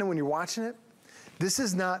then, Shannon, when you're watching it, this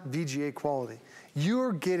is not VGA quality.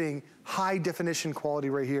 You're getting high definition quality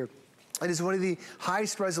right here. It is one of the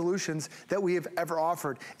highest resolutions that we have ever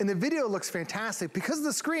offered. And the video looks fantastic because of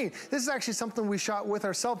the screen. This is actually something we shot with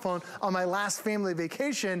our cell phone on my last family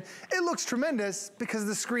vacation. It looks tremendous because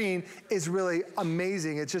the screen is really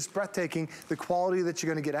amazing. It's just breathtaking, the quality that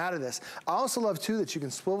you're gonna get out of this. I also love too that you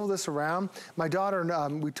can swivel this around. My daughter,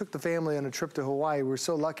 we took the family on a trip to Hawaii. We were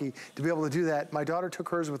so lucky to be able to do that. My daughter took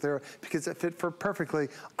hers with her because it fit perfectly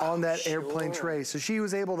on that airplane tray. So she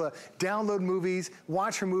was able to download movies,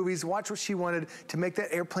 watch her movies, watch what she wanted to make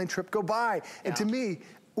that airplane trip go by. And to me,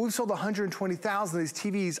 we've sold 120,000 of these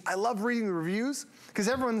TVs. I love reading the reviews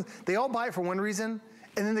because they all buy it for one reason,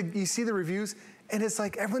 and then you see the reviews, and it's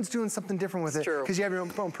like everyone's doing something different with it because you have your own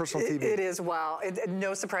personal TV. It is, wow.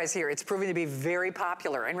 No surprise here. It's proving to be very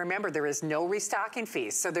popular. And remember, there is no restocking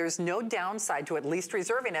fees, so there's no downside to at least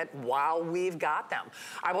reserving it while we've got them.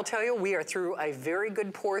 I will tell you, we are through a very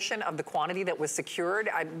good portion of the quantity that was secured,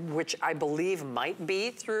 which I believe might be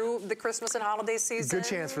through the Christmas and holiday season. Good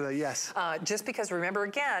chance for that, yes. Just because, remember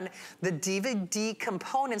again, the DVD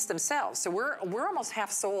components themselves. So we're almost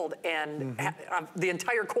half sold, and the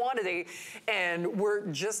entire quantity, and and we're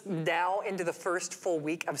just now into the first full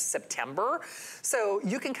week of September. So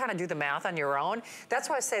you can kind of do the math on your own. That's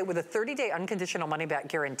why I say with a 30-day unconditional money-back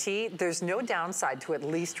guarantee, there's no downside to at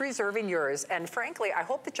least reserving yours. And frankly, I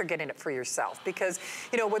hope that you're getting it for yourself because,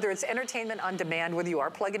 you know, whether it's entertainment on demand, whether you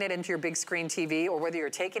are plugging it into your big screen TV or whether you're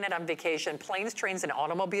taking it on vacation, planes, trains, and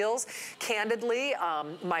automobiles, candidly,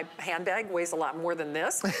 my handbag weighs a lot more than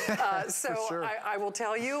this. So sure. I will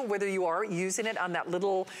tell you, whether you are using it on that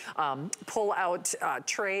little pull-out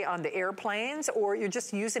tray on the airplanes or you're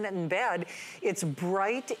just using it in bed, it's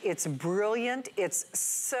bright, it's brilliant, it's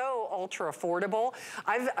so ultra affordable.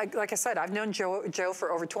 Like I said, I've known Joe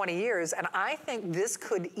for over 20 years, and I think this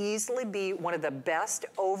could easily be one of the best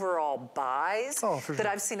overall buys that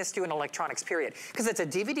I've seen us do in electronics, period. Because it's a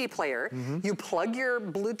DVD player, you plug your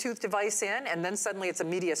Bluetooth device in, and then suddenly it's a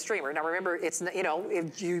media streamer. Now remember, it's, you know,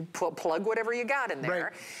 if you plug whatever you got in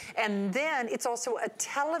there, and then it's also a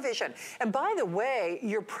television. And by the way,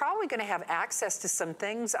 you're probably gonna have access to some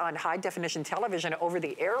things on high definition television over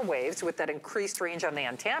the airwaves with that increased range on the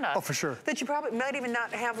antenna. Oh, for sure. That you probably might even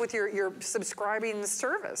not have with your subscribing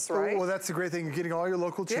service, right? Well, that's the great thing. You're getting all your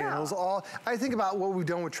local channels. I think about what we've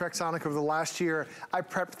done with Trexonic over the last year. I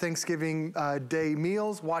prepped Thanksgiving Day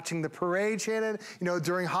meals, watching the parade, Shannon. You know,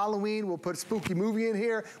 during Halloween, we'll put a spooky movie in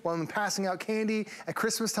here while I'm passing out candy. At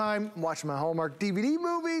Christmas time, I'm watching my Hallmark DVD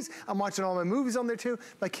movies. I'm watching all my movies on there too.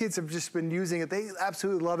 My kids have just been using it. They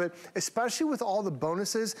absolutely love it, especially with all the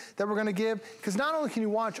bonuses that we're gonna give. Because not only can you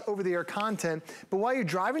watch over-the-air content, but while you're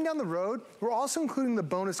driving down the road, we're also including the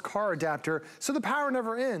bonus car adapter so the power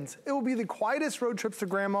never ends. It will be the quietest road trips to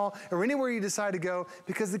grandma or anywhere you decide to go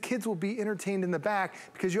because the kids will be entertained in the back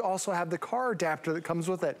because you also have the car adapter that comes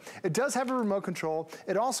with it. It does have a remote control.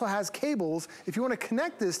 It also has cables if you want to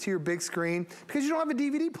connect this to your big screen because you don't have a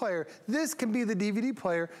DVD player. This can be the DVD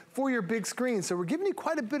player for your big screen. So we're giving you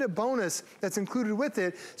quite a bit of bonus that's included with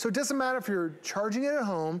it. So it doesn't matter if you're charging it at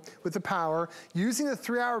home with the power, using the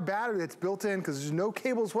 3-hour battery that's built in because there's no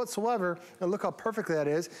cables whatsoever. And look how perfect that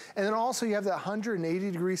is. And then also you have that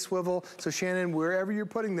 180-degree swivel. So Shannon, wherever you're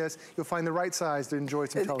putting this, you'll find the right size to enjoy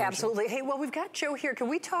some television. Absolutely. Hey, well, we've got Joe here. Can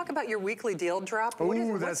we talk about your weekly deal drop?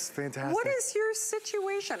 Oh, that's fantastic. What is your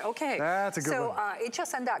situation? Okay. That's a good one. So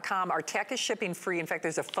hsn.com, our tech is shipping free. In fact,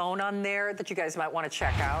 there's a phone on there that you guys might want to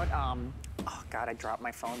check out. Oh God, I dropped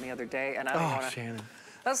my phone the other day and I don't want to. Shannon.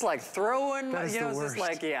 That's like throwing, that is you know, the it's worst. just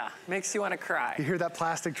like, yeah, makes you want to cry. You hear that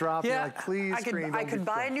plastic drop, yeah, you're like, please scream. I could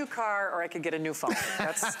buy a new car or I could get a new phone.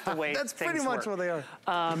 That's the way That's things pretty much work. what they are.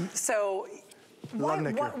 So,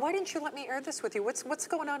 why didn't you let me air this with you? What's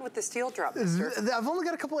going on with this deal drop, mister? I've only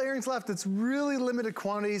got a couple airings left. It's really limited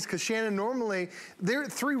quantities because Shannon, normally, there are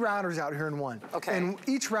 3 routers out here in one. Okay. And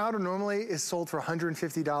each router normally is sold for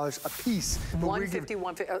 $150 a piece.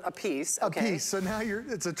 $150 a piece, okay. A piece, so now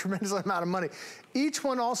it's a tremendous amount of money. Each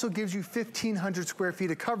one also gives you 1,500 square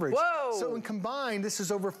feet of coverage. Whoa! So in combined, this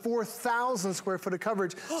is over 4,000 square foot of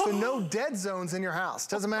coverage. So no dead zones in your house.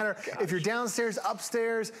 Doesn't matter if you're downstairs,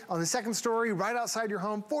 upstairs, on the 2nd story, right outside your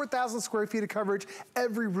home, 4,000 square feet of coverage.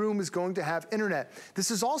 Every room is going to have internet.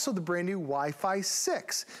 This is also the brand new Wi-Fi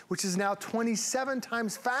 6, which is now 27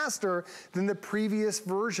 times faster than the previous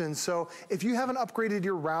version. So if you haven't upgraded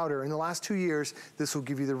your router in the last 2 years, this will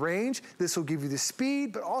give you the range, this will give you the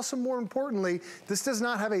speed, but also more importantly, this does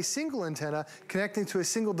not have a single antenna connecting to a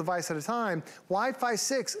single device at a time. Wi-Fi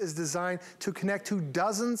 6 is designed to connect to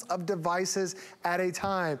dozens of devices at a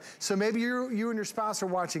time. So maybe you and your spouse are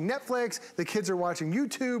watching Netflix, the kids are watching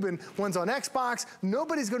YouTube, and one's on Xbox.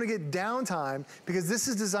 Nobody's gonna get downtime because this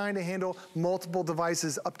is designed to handle multiple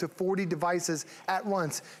devices, up to 40 devices at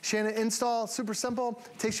once. Shannon, install, super simple.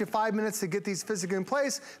 Takes you 5 minutes to get these physically in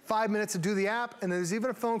place, 5 minutes to do the app, and there's even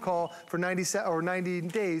a phone call for 90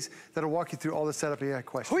 days that'll walk you through all the setup if you have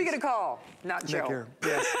questions. Who are you gonna call? Not Joe. Nick Gear.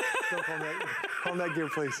 Yes. Don't call Nick Gear,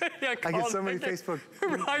 please. Yeah, I get so many Facebook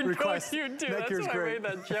requests. I know you do. Nick That's Gear's why great. I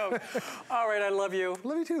made that joke. All right, I love you.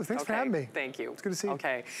 Love you too. Thanks for having me. Thank you. It's good to see you.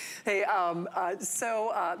 Okay. Hey,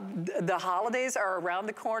 the holidays are around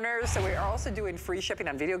the corner, so we are also doing free shipping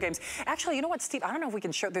on video games. Actually, you know what, Steve? I don't know if we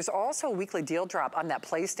can show. There's also a weekly deal drop on that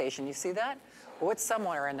PlayStation. You see that? Oh, it's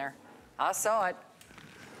somewhere in there. I saw it.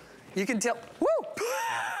 You can tell. Woo!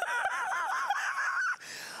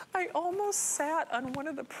 I almost sat on one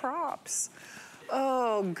of the props.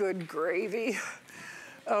 Oh, good gravy.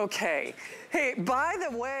 Okay. Hey, by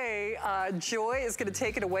the way, Joy is going to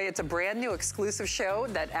take it away. It's a brand new exclusive show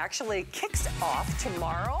that actually kicks off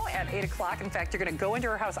tomorrow at 8 o'clock. In fact, you're going to go into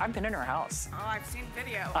her house. I've been in her house. Oh, I've seen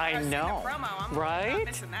video. I know. Seen the promo. I'm right? not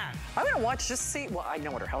missing that. I'm going to watch, just see. Well, I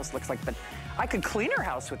know what her house looks like, but I could clean her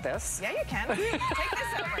house with this. Yeah, you can. Take this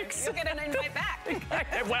over. You'll get an invite back.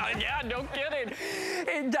 Well, yeah, no kidding.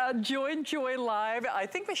 And join Joy live. I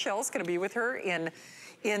think Michelle's going to be with her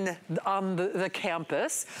on the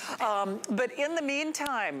campus. But in the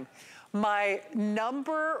meantime, my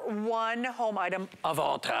 #1 home item of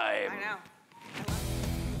all time. I know.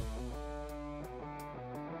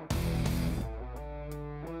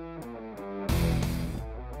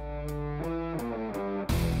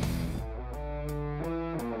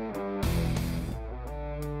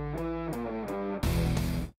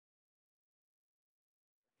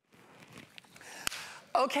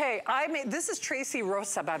 Okay, this is Tracy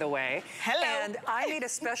Rosa, by the way. Hello. And I made a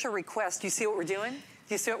special request. Do you see what we're doing?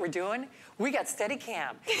 Do you see what we're doing? We got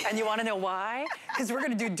Steadicam. And you wanna know why? Because we're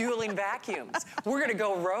gonna do dueling vacuums. We're gonna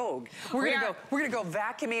go rogue. We're gonna go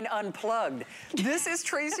vacuuming unplugged. This is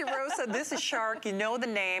Tracy Rosa, this is Shark, you know the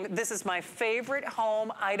name. This is my favorite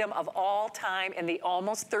home item of all time in the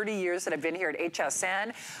almost 30 years that I've been here at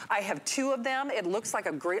HSN. I have 2 of them. It looks like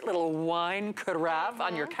a great little wine carafe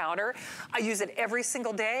on your counter. I use it every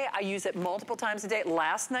single day. I use it multiple times a day.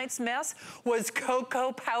 Last night's mess was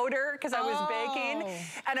cocoa powder because I was baking.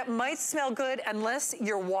 And it might smell good unless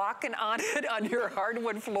you're walking on it on your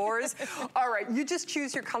hardwood floors. All right, you just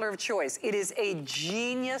choose your color of choice. It is a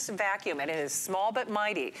genius vacuum and it is small but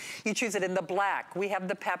mighty. You choose it in the black. We have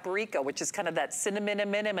the paprika, which is kind of that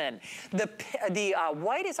cinnamon. The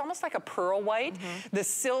white is almost like a pearl white. The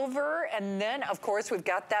silver, and then of course we've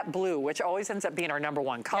got that blue, which always ends up being our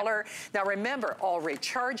 #1 color. Now remember, all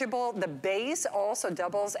rechargeable. The base also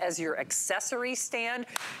doubles as your accessory stand.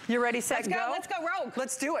 You ready, set, go? Let's go rogue.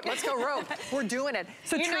 Let's do it. Let's go rogue. We're doing it.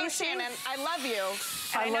 So you know, Tracy, Shannon, I love you.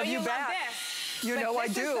 I love you back. Love this, you know I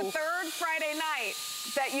do. This is the 3rd Friday night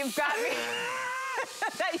that you've got me.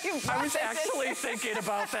 I was actually thinking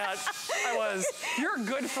about that. I was. You're a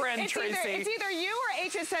good friend, Tracy. It's either you or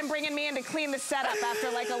HSN bringing me in to clean the setup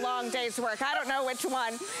after like a long day's work. I don't know which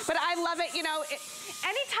one, but I love it. You know,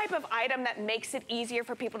 any type of item that makes it easier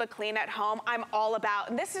for people to clean at home, I'm all about.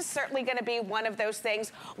 And this is certainly going to be one of those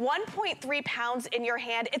things. 1.3 pounds in your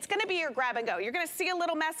hand. It's going to be your grab and go. You're going to see a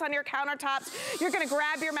little mess on your countertops. You're going to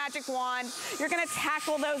grab your magic wand. You're going to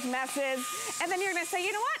tackle those messes. And then you're going to say,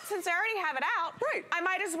 you know what? Since I already have it out, I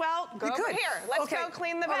might as well go over here. Let's go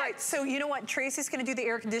clean the vents. All right, so you know what? Tracy's going to do the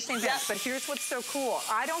air conditioning vents, but here's what's so cool.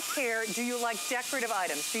 I don't care. Do you like decorative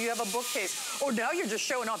items? Do you have a bookcase? Oh, now you're just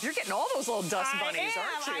showing off. You're getting all those little dust bunnies,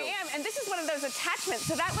 aren't you? I am. And this is one of those attachments.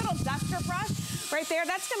 So that little duster brush right there,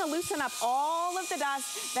 that's going to loosen up all of the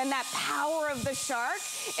dust. Then that power of the Shark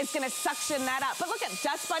is going to suction that up. But look at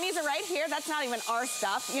dust bunnies are right here. That's not even our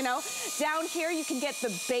stuff, you know. Down here, you can get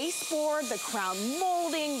the baseboard, the crown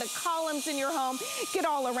molding, the columns in your home. Get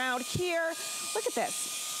all around here. Look at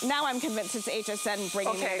this. Now I'm convinced it's HSN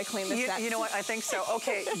bringing me to clean the set. You know what? I think so.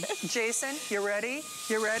 Okay, Jason, you ready?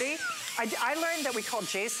 You ready? I learned that we call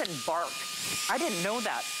Jason Bark. I didn't know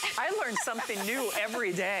that. I learned something new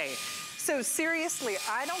every day. So seriously,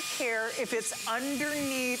 I don't care if it's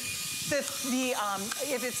underneath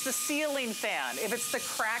if it's the ceiling fan, if it's the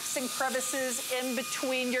cracks and crevices in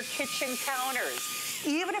between your kitchen counters.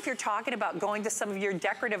 Even if you're talking about going to some of your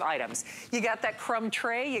decorative items, you got that crumb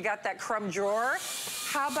tray, you got that crumb drawer.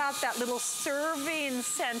 How about that little serving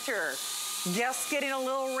center? Guests getting a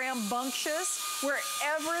little rambunctious.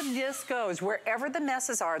 Wherever this goes, wherever the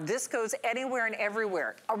messes are, this goes anywhere and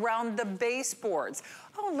everywhere. Around the baseboards.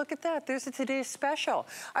 Oh, look at that. There's a today's special.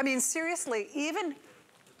 I mean, seriously, even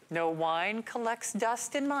no wine collects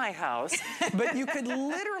dust in my house, but you could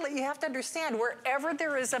literally, you have to understand, wherever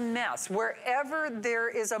there is a mess, wherever there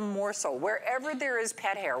is a morsel, wherever there is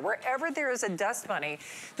pet hair, wherever there is a dust bunny,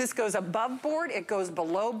 this goes above board, it goes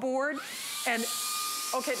below board, and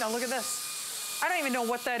okay, now look at this. I don't even know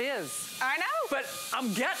what that is. I know. But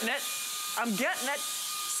I'm getting it. I'm getting it.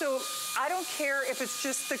 So I don't care if it's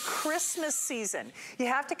just the Christmas season. You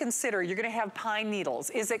have to consider you're gonna have pine needles.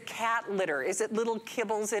 Is it cat litter? Is it little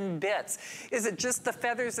kibbles and bits? Is it just the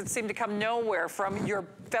feathers that seem to come nowhere from your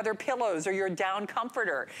feather pillows or your down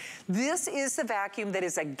comforter? This is the vacuum that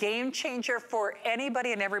is a game changer for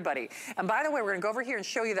anybody and everybody. And by the way, we're gonna go over here and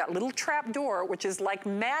show you that little trap door, which is like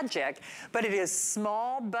magic, but it is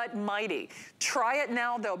small but mighty. Try it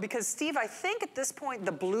now though, because Steve, I think at this point,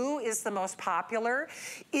 the blue is the most popular.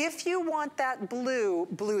 If you want that blue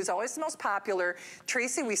is always the most popular.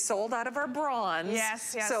 Tracy, we sold out of our bronze.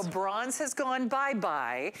 Yes, yes. So bronze has gone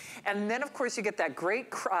bye-bye. And then of course you get that great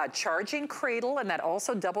charging cradle, and that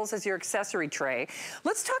also doubles as your accessory tray.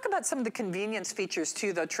 Let's talk about some of the convenience features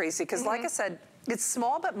too though, Tracy, because like I said, it's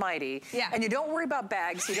small but mighty. Yeah. And you don't worry about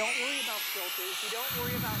bags, you don't worry about filters, you don't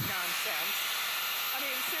worry about nonsense. I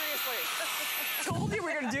mean, seriously. Told you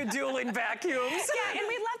we were gonna do dueling vacuums. Yeah, and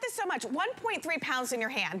we love this so much. 1.3 pounds in your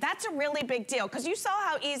hand. That's a really big deal because you saw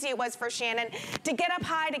how easy it was for Shannon to get up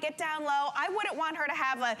high, to get down low. I wouldn't want her to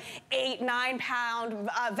have a 8-9 pound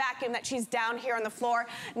vacuum that she's down here on the floor.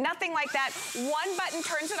 Nothing like that. One button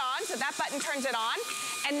turns it on, so that button turns it on.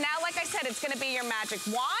 And now, like I said, it's gonna be your magic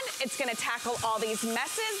wand. It's gonna tackle all these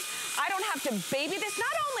messes. I don't have to baby this.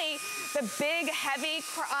 Not only the big, heavy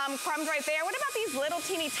crumbs right there, what about these little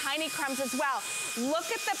teeny tiny crumbs as well? Look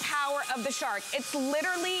at the power of the Shark. It's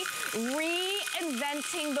literally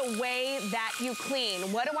reinventing the way that you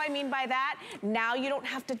clean. What do I mean by that? Now you don't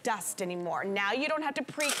have to dust anymore. Now you don't have to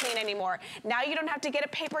pre-clean anymore. Now you don't have to get a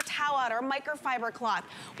paper towel out or a microfiber cloth.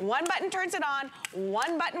 One button turns it on,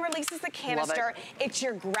 one button releases the canister. It's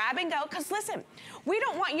your grab and go, because listen, we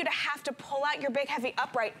don't want you to have to pull out your big heavy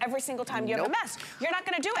upright every single time you have a mess. You're not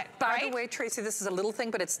gonna do it, By the way, Tracy, this is a little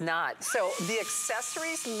thing, but it's not. So the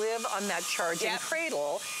accessories live on that charging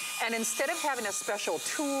cradle, and instead of having a special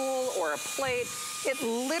tool or a plate, it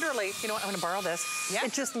literally, you know what, I'm gonna borrow this.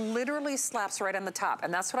 It just literally slaps right on the top.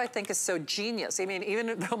 And that's what I think is so genius. I mean,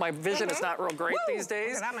 even though my vision is not real great these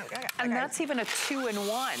days, and that's even a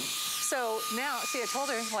 2-in-1. So now, see, I told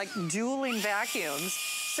her, like dueling vacuums.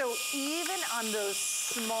 So even on those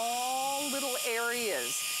small little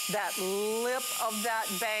areas, that lip of that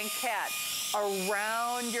banquette,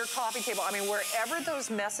 around your coffee table, I mean, wherever those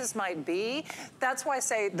messes might be, that's why I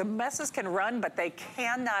say the messes can run, but they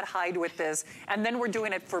cannot hide with this. And then we're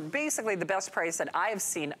doing it for basically the best price that I've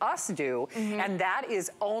seen us do, and that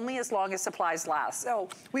is only as long as supplies last. So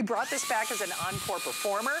we brought this back as an encore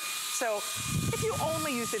performer. So if you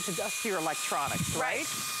only use it to dust your electronics, right?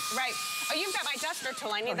 Right. Oh, you've got my duster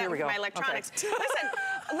tool. I need that for my electronics. Okay.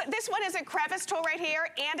 Listen, this one is a crevice tool right here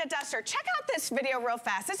and a duster. Check out this video real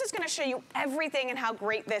fast. This is going to show you everything and how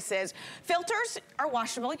great this is. Filters are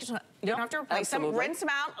washable. You don't have to replace them. Rinse them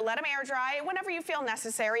out, let them air dry whenever you feel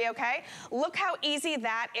necessary, okay? Look how easy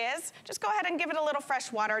that is. Just go ahead and give it a little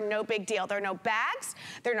fresh water, no big deal. There are no bags,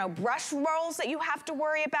 there are no brush rolls that you have to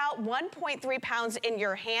worry about. 1.3 pounds in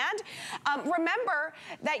your hand. Remember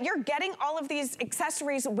that you're getting all of these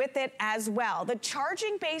accessories with it as well. The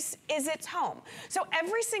charging base is its home. So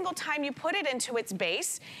every single time you put it into its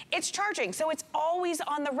base, it's charging. So it's always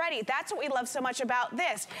on the ready. That's what we love so much about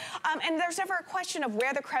this. And there's never a question of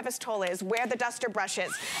where the crevice tool is, where the duster brush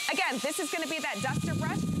is. Again, this is gonna be that duster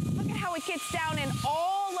brush. Look at how it gets down in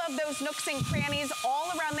all of those nooks and crannies all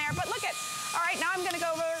around there. But look at, all right, now I'm gonna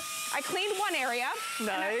go over, I cleaned one area.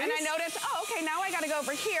 Nice. And I noticed, oh, okay, now I gotta go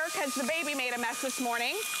over here because the baby made a mess this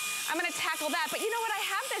morning. I'm gonna tackle that. But you know what, I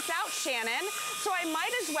have this out, Shannon, so I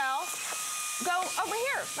might as well go over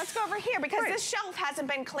here. Let's go over here because this shelf hasn't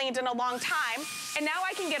been cleaned in a long time. And now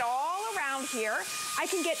I can get all around here. I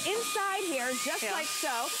can get inside here just like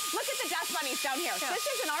so. Look at the dust bunnies down here. This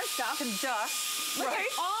isn't our stuff. Dust. Look at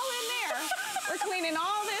all in there. We're cleaning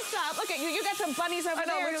all this up. Look at you. You got some bunnies over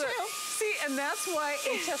there too. See, and that's why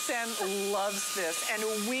HSN loves this, and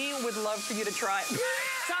we would love for you to try it.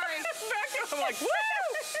 Sorry. I'm like, woo!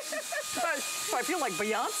 I feel like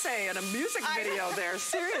Beyonce in a music video there,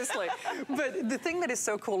 seriously. But the thing that is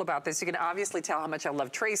so cool about this, you can obviously tell how much I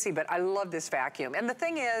love Tracy, but I love this vacuum. And the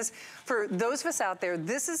thing is, for those of us out there,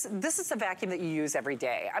 this is a vacuum that you use every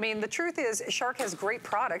day. I mean, the truth is, Shark has great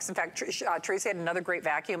products. In fact, Tracy had another great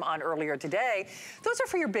vacuum on earlier today. Those are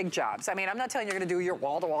for your big jobs. I mean, I'm not telling you you're gonna do your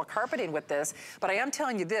wall-to-wall carpeting with this, but I am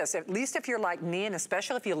telling you this, at least if you're like me, and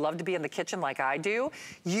especially if you love to be in the kitchen like I do,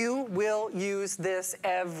 you will use this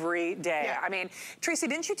every day. I mean, Tracy,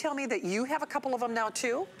 didn't you tell me that you have a couple of them now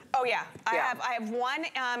too? Oh yeah, I have one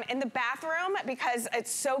in the bathroom because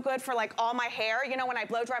it's so good for like all my hair. You know, when I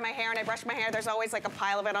blow dry my hair and I brush my hair, there's always like a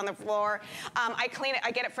pile of it on the floor. I clean it,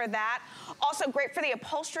 I get it for that. Also great for the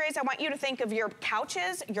upholsteries. I want you to think of your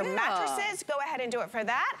couches, your mattresses. Go ahead and do it for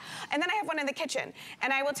that. And then I have one in the kitchen.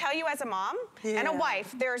 And I will tell you as a mom and a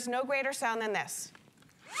wife, there's no greater sound than this.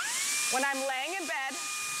 When I'm laying in bed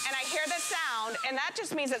and I hear the sound, and that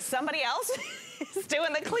just means that somebody else is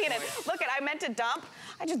doing the cleaning. Look, I meant to dump.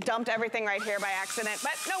 I just dumped everything right here by accident,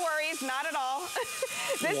 but no worries, not at all.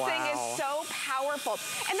 This thing is so powerful.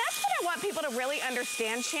 And that's what I want people to really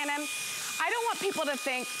understand, Shannon. I don't want people to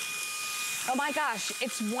think, oh my gosh,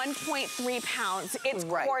 it's 1.3 pounds. It's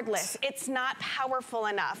cordless. It's not powerful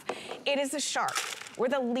enough. It is a Shark. We're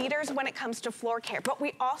the leaders when it comes to floor care, but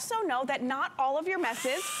we also know that not all of your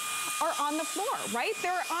messes are on the floor, right?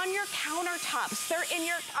 They're on your countertops, they're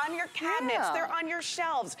on your cabinets, they're on your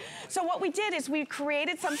shelves. So what we did is we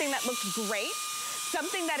created something that looks great,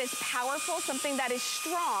 something that is powerful, something that is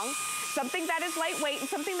strong, something that is lightweight and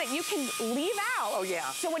something that you can leave out. Oh, yeah.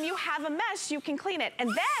 So when you have a mess, you can clean it. And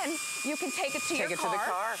then you can take it to your car. Take it to the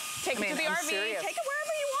car. Take it to the RV. Serious. Take it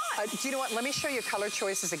wherever you want. Do you know what? Let me show you color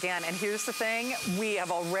choices again. And here's the thing. We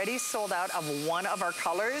have already sold out of one of our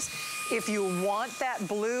colors. If you want that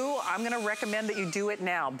blue, I'm gonna recommend that you do it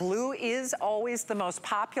now. Blue is always the most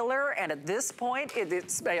popular, and at this point,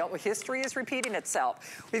 history is repeating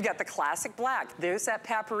itself. We've got the classic black. There's that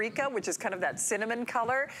paprika, which is kind of that cinnamon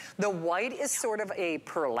color. The white is sort of a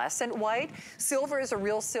pearlescent white. Silver is a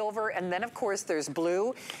real silver, and then of course there's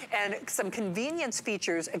blue. And some convenience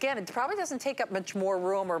features. Again, it probably doesn't take up much more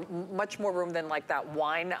room or much more room than like that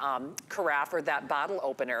wine carafe or that bottle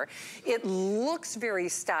opener. It looks very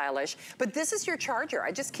stylish. But this is your charger.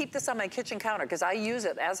 I just keep this on my kitchen counter because I use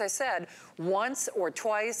it, as I said, once or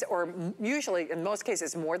twice, or usually, in most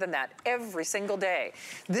cases, more than that, every single day.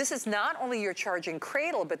 This is not only your charging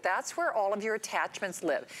cradle, but that's where all of your attachments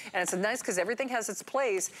live. And it's nice because everything has its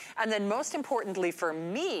place. And then most importantly for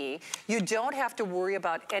me, you don't have to worry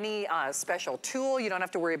about any special tool. You don't have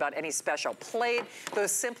to worry about any special plate.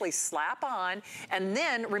 Those simply slap on. And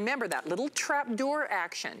then remember that little trap door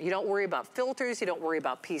action. You don't worry about filters. You don't worry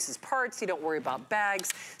about pieces, parts, you don't worry about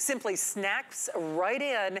bags, simply snaps right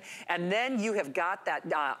in, and then you have got that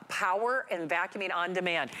power and vacuuming on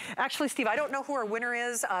demand. Actually, Steve, I don't know who our winner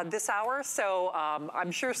is this hour, so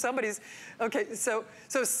I'm sure somebody's, okay, so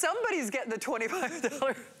somebody's getting the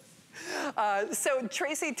 $25. So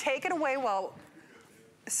Tracy, take it away while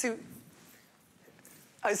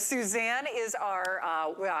Suzanne is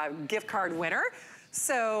our gift card winner.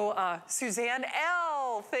 So, Suzanne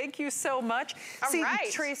L., thank you so much. See,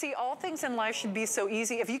 Tracy, all things in life should be so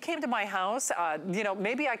easy. If you came to my house, you know,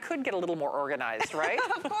 maybe I could get a little more organized, right?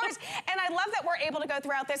 Of course. And I love that we're able to go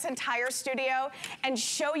throughout this entire studio and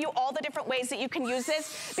show you all the different ways that you can use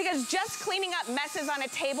this, because just cleaning up messes on a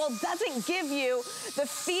table doesn't give you the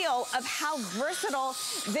feel of how versatile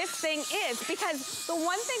this thing is. Because the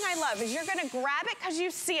one thing I love is you're gonna grab it because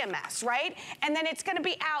you see a mess, right? And then it's gonna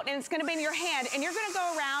be out and it's gonna be in your hand, and you're gonna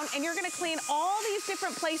go around and you're gonna clean all these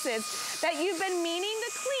different places that you've been meaning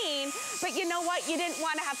to clean, but you know what? You didn't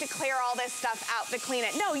want to have to clear all this stuff out to clean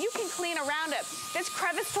it. No, you can clean around it. This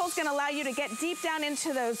crevice tool is gonna allow you to get deep down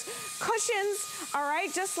into those cushions, all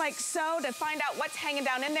right? Just like so, to find out what's hanging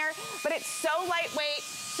down in there. But it's so lightweight,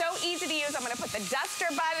 so easy to use. I'm gonna put the duster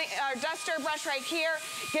brush right here,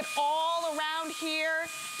 get all around here,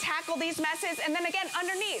 tackle these messes, and then again,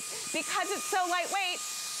 underneath, because it's so lightweight,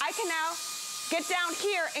 I can now get down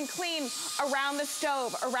here and clean around the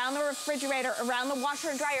stove, around the refrigerator, around the washer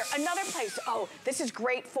and dryer. Another place, oh, this is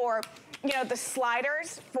great for, you know, the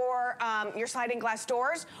sliders for your sliding glass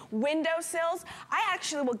doors, windowsills. I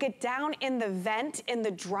actually will get down in the vent in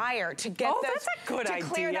the dryer to get that's a good idea.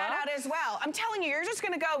 Clear that out as well. I'm telling you, you're just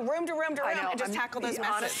gonna go room to room to room and just tackle those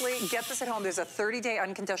messes. Honestly, get this at home. There's a 30-day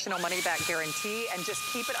unconditional money-back guarantee, and just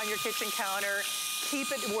keep it on your kitchen counter.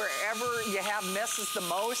 Keep it wherever you have messes the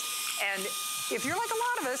most. And if you're like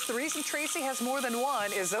a lot of us, the reason Tracy has more than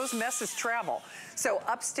one is those messes travel. So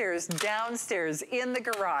upstairs, downstairs, in the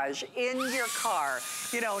garage, in your car,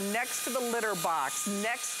 you know, next to the litter box,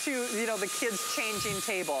 next to, you know, the kids' changing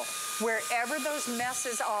table, wherever those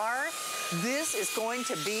messes are, this is going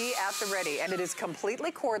to be at the ready, and it is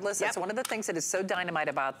completely cordless. That's one of the things that is so dynamite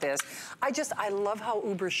about this. I love how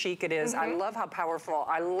uber chic it is. I love how powerful.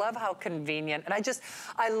 I love how convenient. And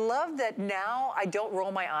I love that now I don't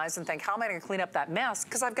roll my eyes and think, how am I gonna clean up that mess?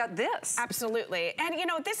 Because I've got this. Absolutely. And you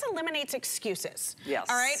know, this eliminates excuses. Yes.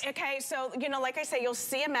 All right, okay, so, you know, like I say, you'll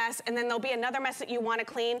see a mess and then there'll be another mess that you wanna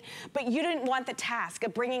clean, but you didn't want the task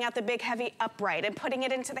of bringing out the big heavy upright and putting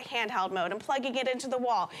it into the handheld mode and plugging it into the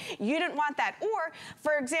wall. You didn't want that. Or,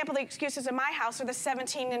 for example, the excuses in my house are the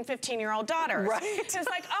 17 and 15-year-old daughters. Right. It's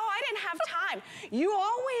like, oh, I didn't have time. You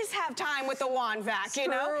always have time with the wand vac, you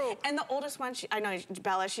know? And the oldest one, I know,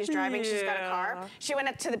 Bella, she's driving, she's got a car. She went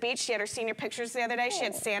up to the beach, she had her senior pictures the other day, she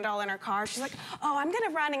had sand all in her car. She's like, oh, I'm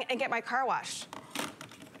gonna run and get my car washed.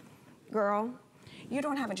 Girl, you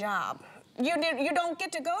don't have a job. You don't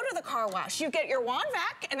get to go to the car wash. You get your wand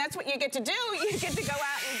vac, and that's what you get to do. You get to go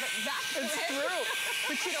out and vacuum. It's true.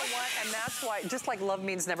 But you know what? And that's why, just like love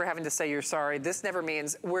means never having to say you're sorry, this never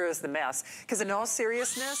means where is the mess? Because in all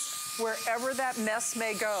seriousness, wherever that mess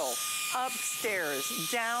may go, upstairs,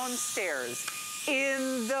 downstairs,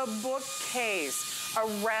 in the bookcase,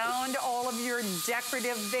 around all of your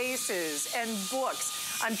decorative vases and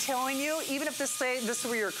books. I'm telling you, even if this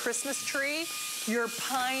were your Christmas tree, your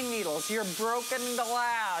pine needles, your broken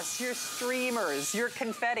glass, your streamers, your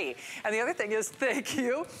confetti. And the other thing is, thank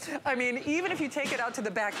you. I mean, even if you take it out to the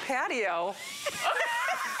back patio,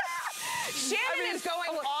 Shannon is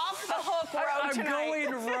going off the hook rogue tonight. I'm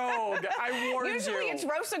going rogue. I warned you. Usually it's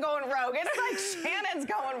Rosa going rogue. It's like Shannon's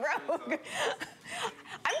going rogue.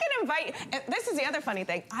 I'm gonna invite, this is the other funny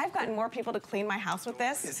thing. I've gotten more people to clean my house with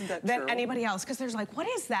this than anybody else, because there's like, what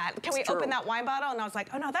is that? Can we open that wine bottle? And I was like,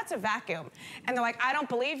 oh no, that's a vacuum. And they're like, I don't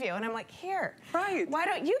believe you. And I'm like, here, why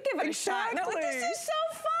don't you give it a shot? And they're like, this is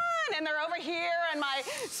so fun. And they're over here on my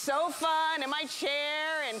sofa and in my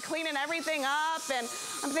chair and cleaning everything up. And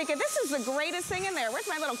I'm thinking, this is the greatest thing in there. Where's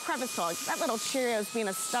my little crevice dog? That little Cheerio's being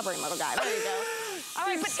a stubborn little guy. There you go. All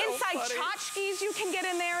right, but so inside tchotchkes you can get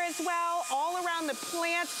in there as well, all around the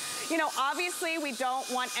plants. You know, obviously we don't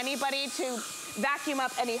want anybody to vacuum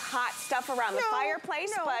up any hot stuff around the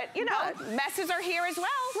fireplace, but you know, messes are here as well.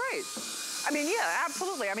 Right. I mean, yeah,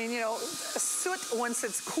 absolutely. I mean, you know, soot, once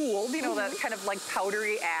it's cooled, you know, that kind of like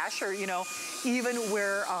powdery ash, or, you know, even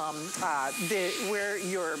where where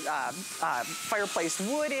your fireplace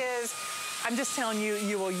wood is, I'm just telling you,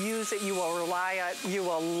 you will use it, you will rely on it, you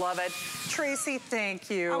will love it. Tracy, thank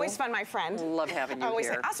you. Always fun, my friend. Love having you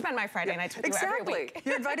here. I'll spend my Friday nights with you every week.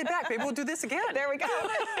 You're invited back. Maybe we'll do this again. There we go.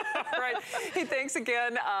 All right. Hey, thanks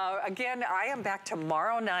again. Again, I am back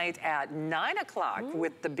tomorrow night at 9 o'clock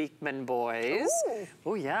with the Beekman boys.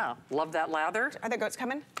 Oh, yeah. Love that lather. Are the goats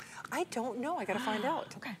coming? I don't know. I got to find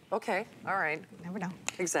out. Okay. Okay. All right. Never know.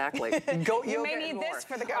 Exactly. Goat you yoga may need this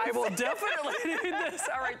for the goats. I will definitely need this.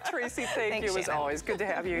 All right, Tracy, thank you as always. Good to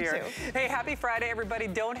have you here. Too. Hey, happy Friday, everybody.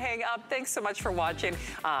 Don't hang up. Thanks so much for watching.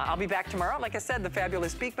 I'll be back tomorrow. Like I said, the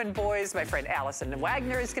fabulous Beekman boys. My friend Allison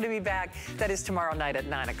Wagner is going to be back. That is tomorrow night at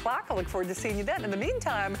 9 o'clock. I look forward to seeing you then. In the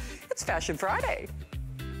meantime, it's Fashion Friday.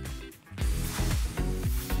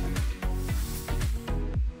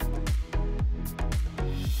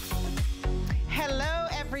 Hello,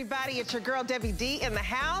 everybody. It's your girl, Debbie D, in the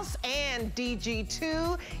house, and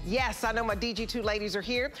DG2. Yes, I know my DG2 ladies are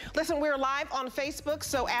here. Listen, we're live on Facebook,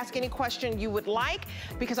 so ask any question you would like,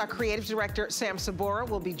 because our creative director, Sam Sabora,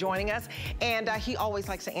 will be joining us, and he always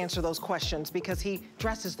likes to answer those questions because he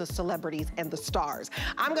dresses the celebrities and the stars.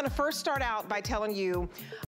 I'm going to first start out by telling you